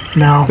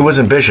 It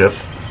wasn't Bishop.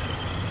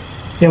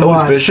 It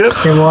was Bishop?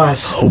 It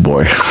was. Oh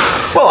boy.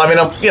 Well, I mean,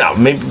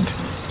 maybe.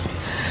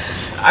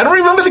 I don't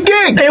remember the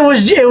gig. It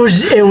was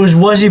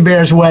Wuzzy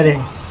Bear's wedding.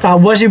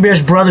 Wuzzy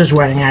Bear's brother's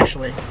wedding,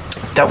 actually.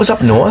 That was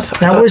up north?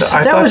 That was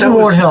in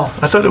Ward Hill.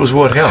 I thought it was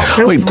Ward Hill.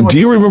 Wait, do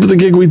you remember the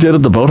gig we did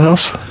at the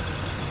Boathouse?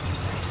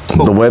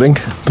 The wedding?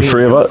 The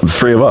three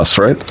of us,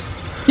 right?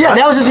 Yeah,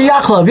 that was at the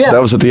Yacht Club, yeah. That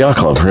was at the Yacht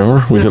Club,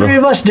 remember? The 3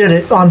 of us did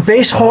it on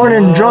bass, horn,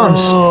 and drums.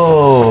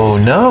 Oh,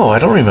 no, I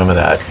don't remember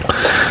that.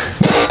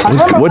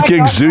 What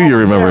gigs do you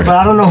remember? But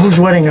I don't know whose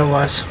wedding it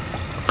was.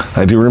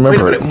 I do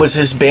remember Wait a minute, was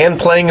his band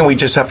playing and we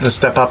just happened to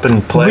step up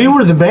and play? We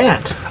were the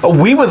band. Oh,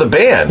 we were the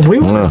band. We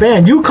were the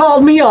band. You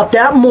called me up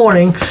that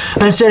morning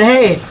and said,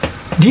 hey,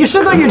 do you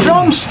still got your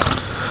drums?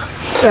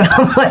 And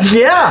I'm like,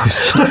 yeah.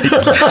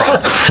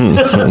 And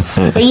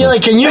you're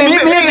like, can you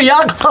meet me at the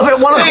Yacht Club at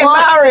 1 Hey,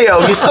 o'clock? Mario,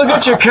 you still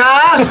got your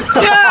car? Yeah,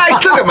 I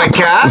still got my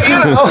car.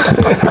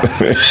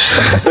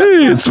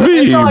 Hey, it's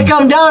me. So I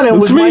come down and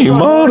It's me,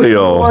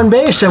 Mario. on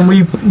bass, and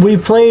we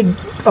played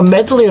a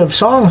medley of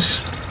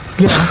songs.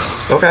 You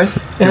know, Okay.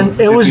 and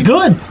it was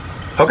good.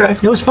 Okay.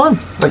 It was fun.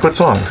 Like what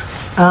songs?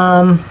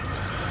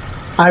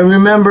 I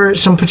remember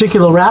some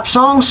particular rap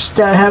songs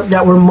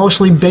that were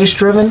mostly bass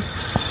driven.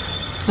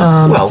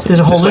 Well, there's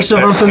a whole just list of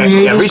them from the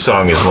 80s. Every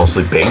song is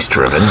mostly bass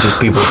driven. Just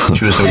people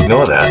choose to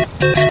ignore that.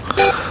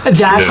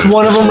 That's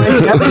one of them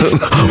right there.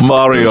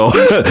 Mario.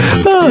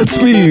 It's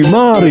me,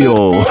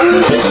 Mario.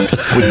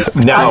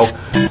 Now,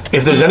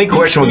 if there's any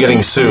question we're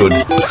getting sued,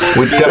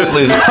 we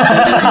definitely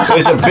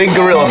there's a big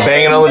gorilla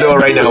banging on the door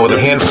right now with a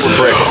handful of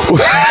bricks.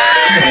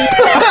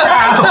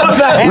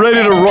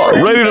 ready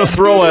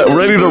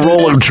to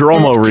roll a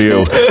drum over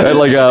you, and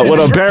like a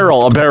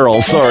barrel.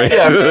 Sorry.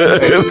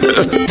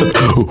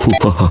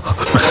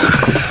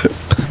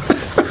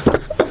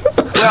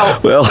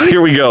 Well,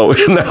 here we go.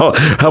 Now,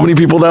 how many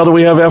people now do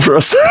we have after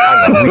us?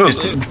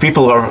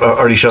 People are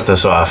already shut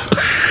this off.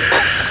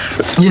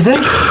 You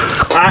think?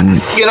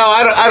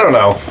 I don't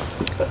know.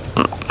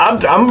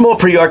 I'm more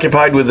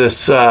preoccupied with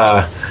this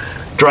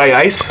dry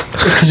ice.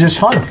 Because it's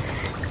fun.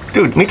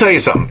 Dude, let me tell you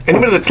something.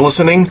 Anybody that's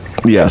listening,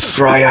 Yes.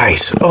 dry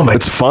ice. Oh my!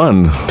 It's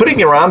fun. Put it in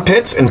your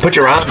armpits and put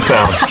your arms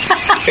down,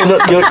 and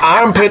your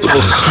armpits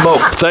will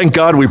smoke. Thank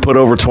God we put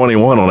over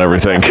 21 on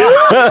everything.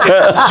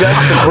 It's just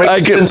the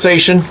great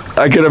sensation.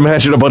 I can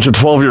imagine a bunch of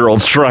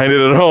 12-year-olds trying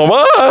it at home.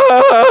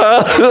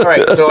 All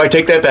right, so I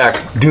take that back.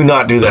 Do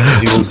not do that.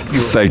 'Cause you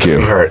Thank you.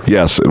 Be hurt.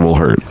 Yes, it will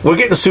hurt. We're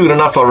getting sued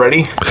enough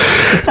already.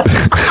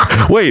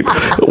 Wait.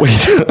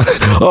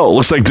 Oh,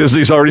 looks like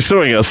Disney's already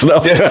suing us.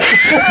 No. Yeah,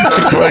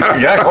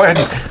 go ahead.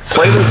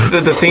 Play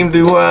the theme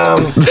to, I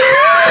don't know,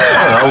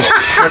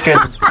 frickin'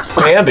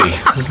 Bambi.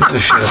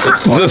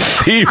 The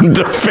theme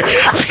to Bambi.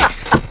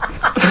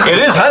 It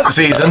is hunting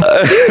season.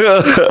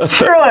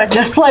 Screw it.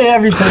 Just play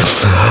everything.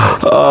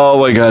 Oh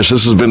my gosh,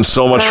 this has been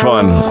so much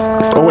fun.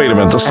 Oh, wait a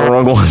minute. That's the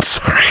wrong one.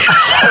 Sorry.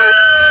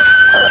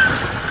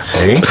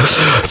 See?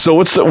 So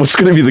what's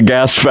going to be the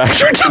gas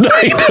factor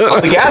tonight?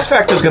 The gas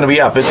factor is going to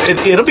be up.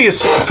 It'll be,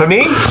 for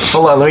me,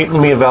 hold on, let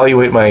me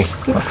evaluate my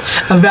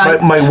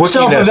wookiness.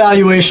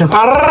 Self-evaluation.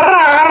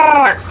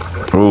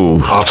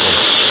 Ooh.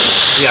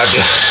 Awful. Yeah,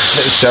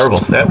 it's terrible.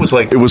 That was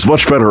like It was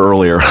much better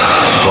earlier.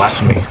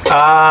 blasphemy.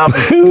 I'm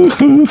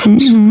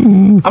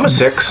a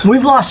 6.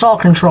 We've lost all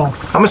control.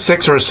 I'm a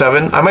 6 or a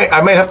 7. I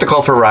might have to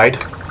call for a ride.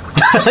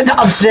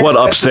 Upstairs. What,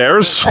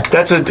 upstairs?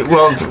 That's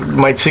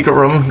my secret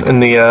room in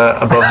the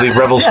above the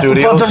Revel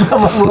Studios. Above the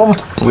Revel room.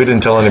 We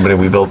didn't tell anybody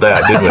we built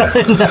that, did we?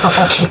 No.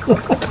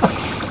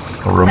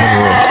 A room in the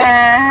room.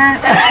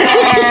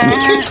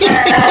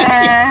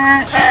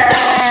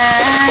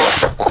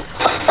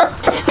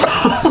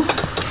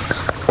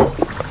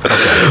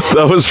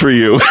 That was for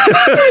you. So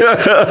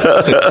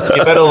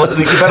you better look at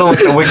the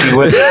wiki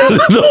win.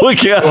 The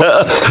Wookiee.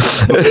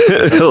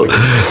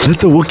 Let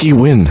the Wookiee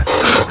win.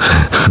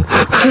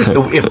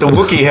 If the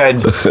Wookiee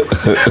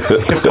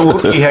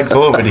had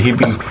COVID, he'd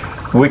be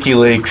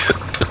WikiLeaks.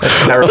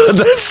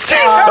 That's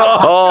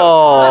terrible.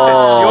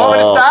 You want me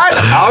to start?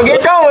 I'll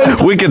get going.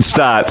 We can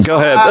start. Go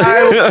ahead.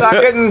 I will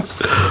start getting.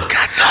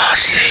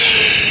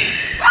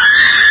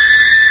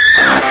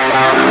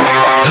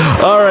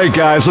 All right,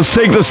 guys, let's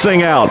take this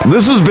thing out.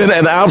 This has been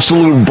an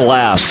absolute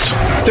blast.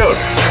 Dude,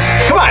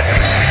 come on.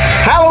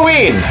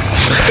 Halloween.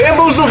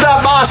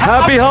 Bamboozle.boss.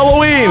 Happy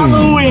Halloween.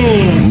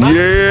 Halloween.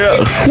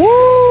 Yeah.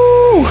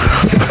 Woo.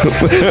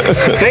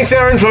 Thanks,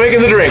 Aaron, for making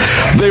the drinks.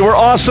 They were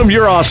awesome.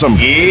 You're awesome.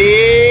 Yeah,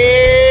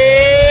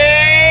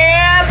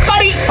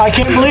 buddy. I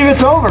can't believe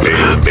it's over.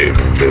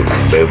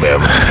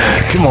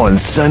 Come on,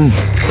 son.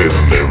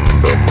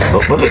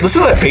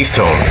 Listen to that bass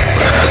tone.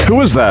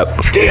 Who is that?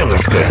 Damn,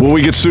 that's good. Will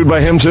we get sued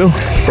by him, too?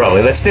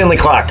 Probably. That's Stanley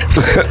Clark.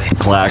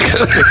 Clack.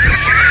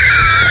 It's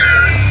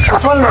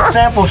one of the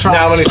sample shots.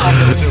 Now, let me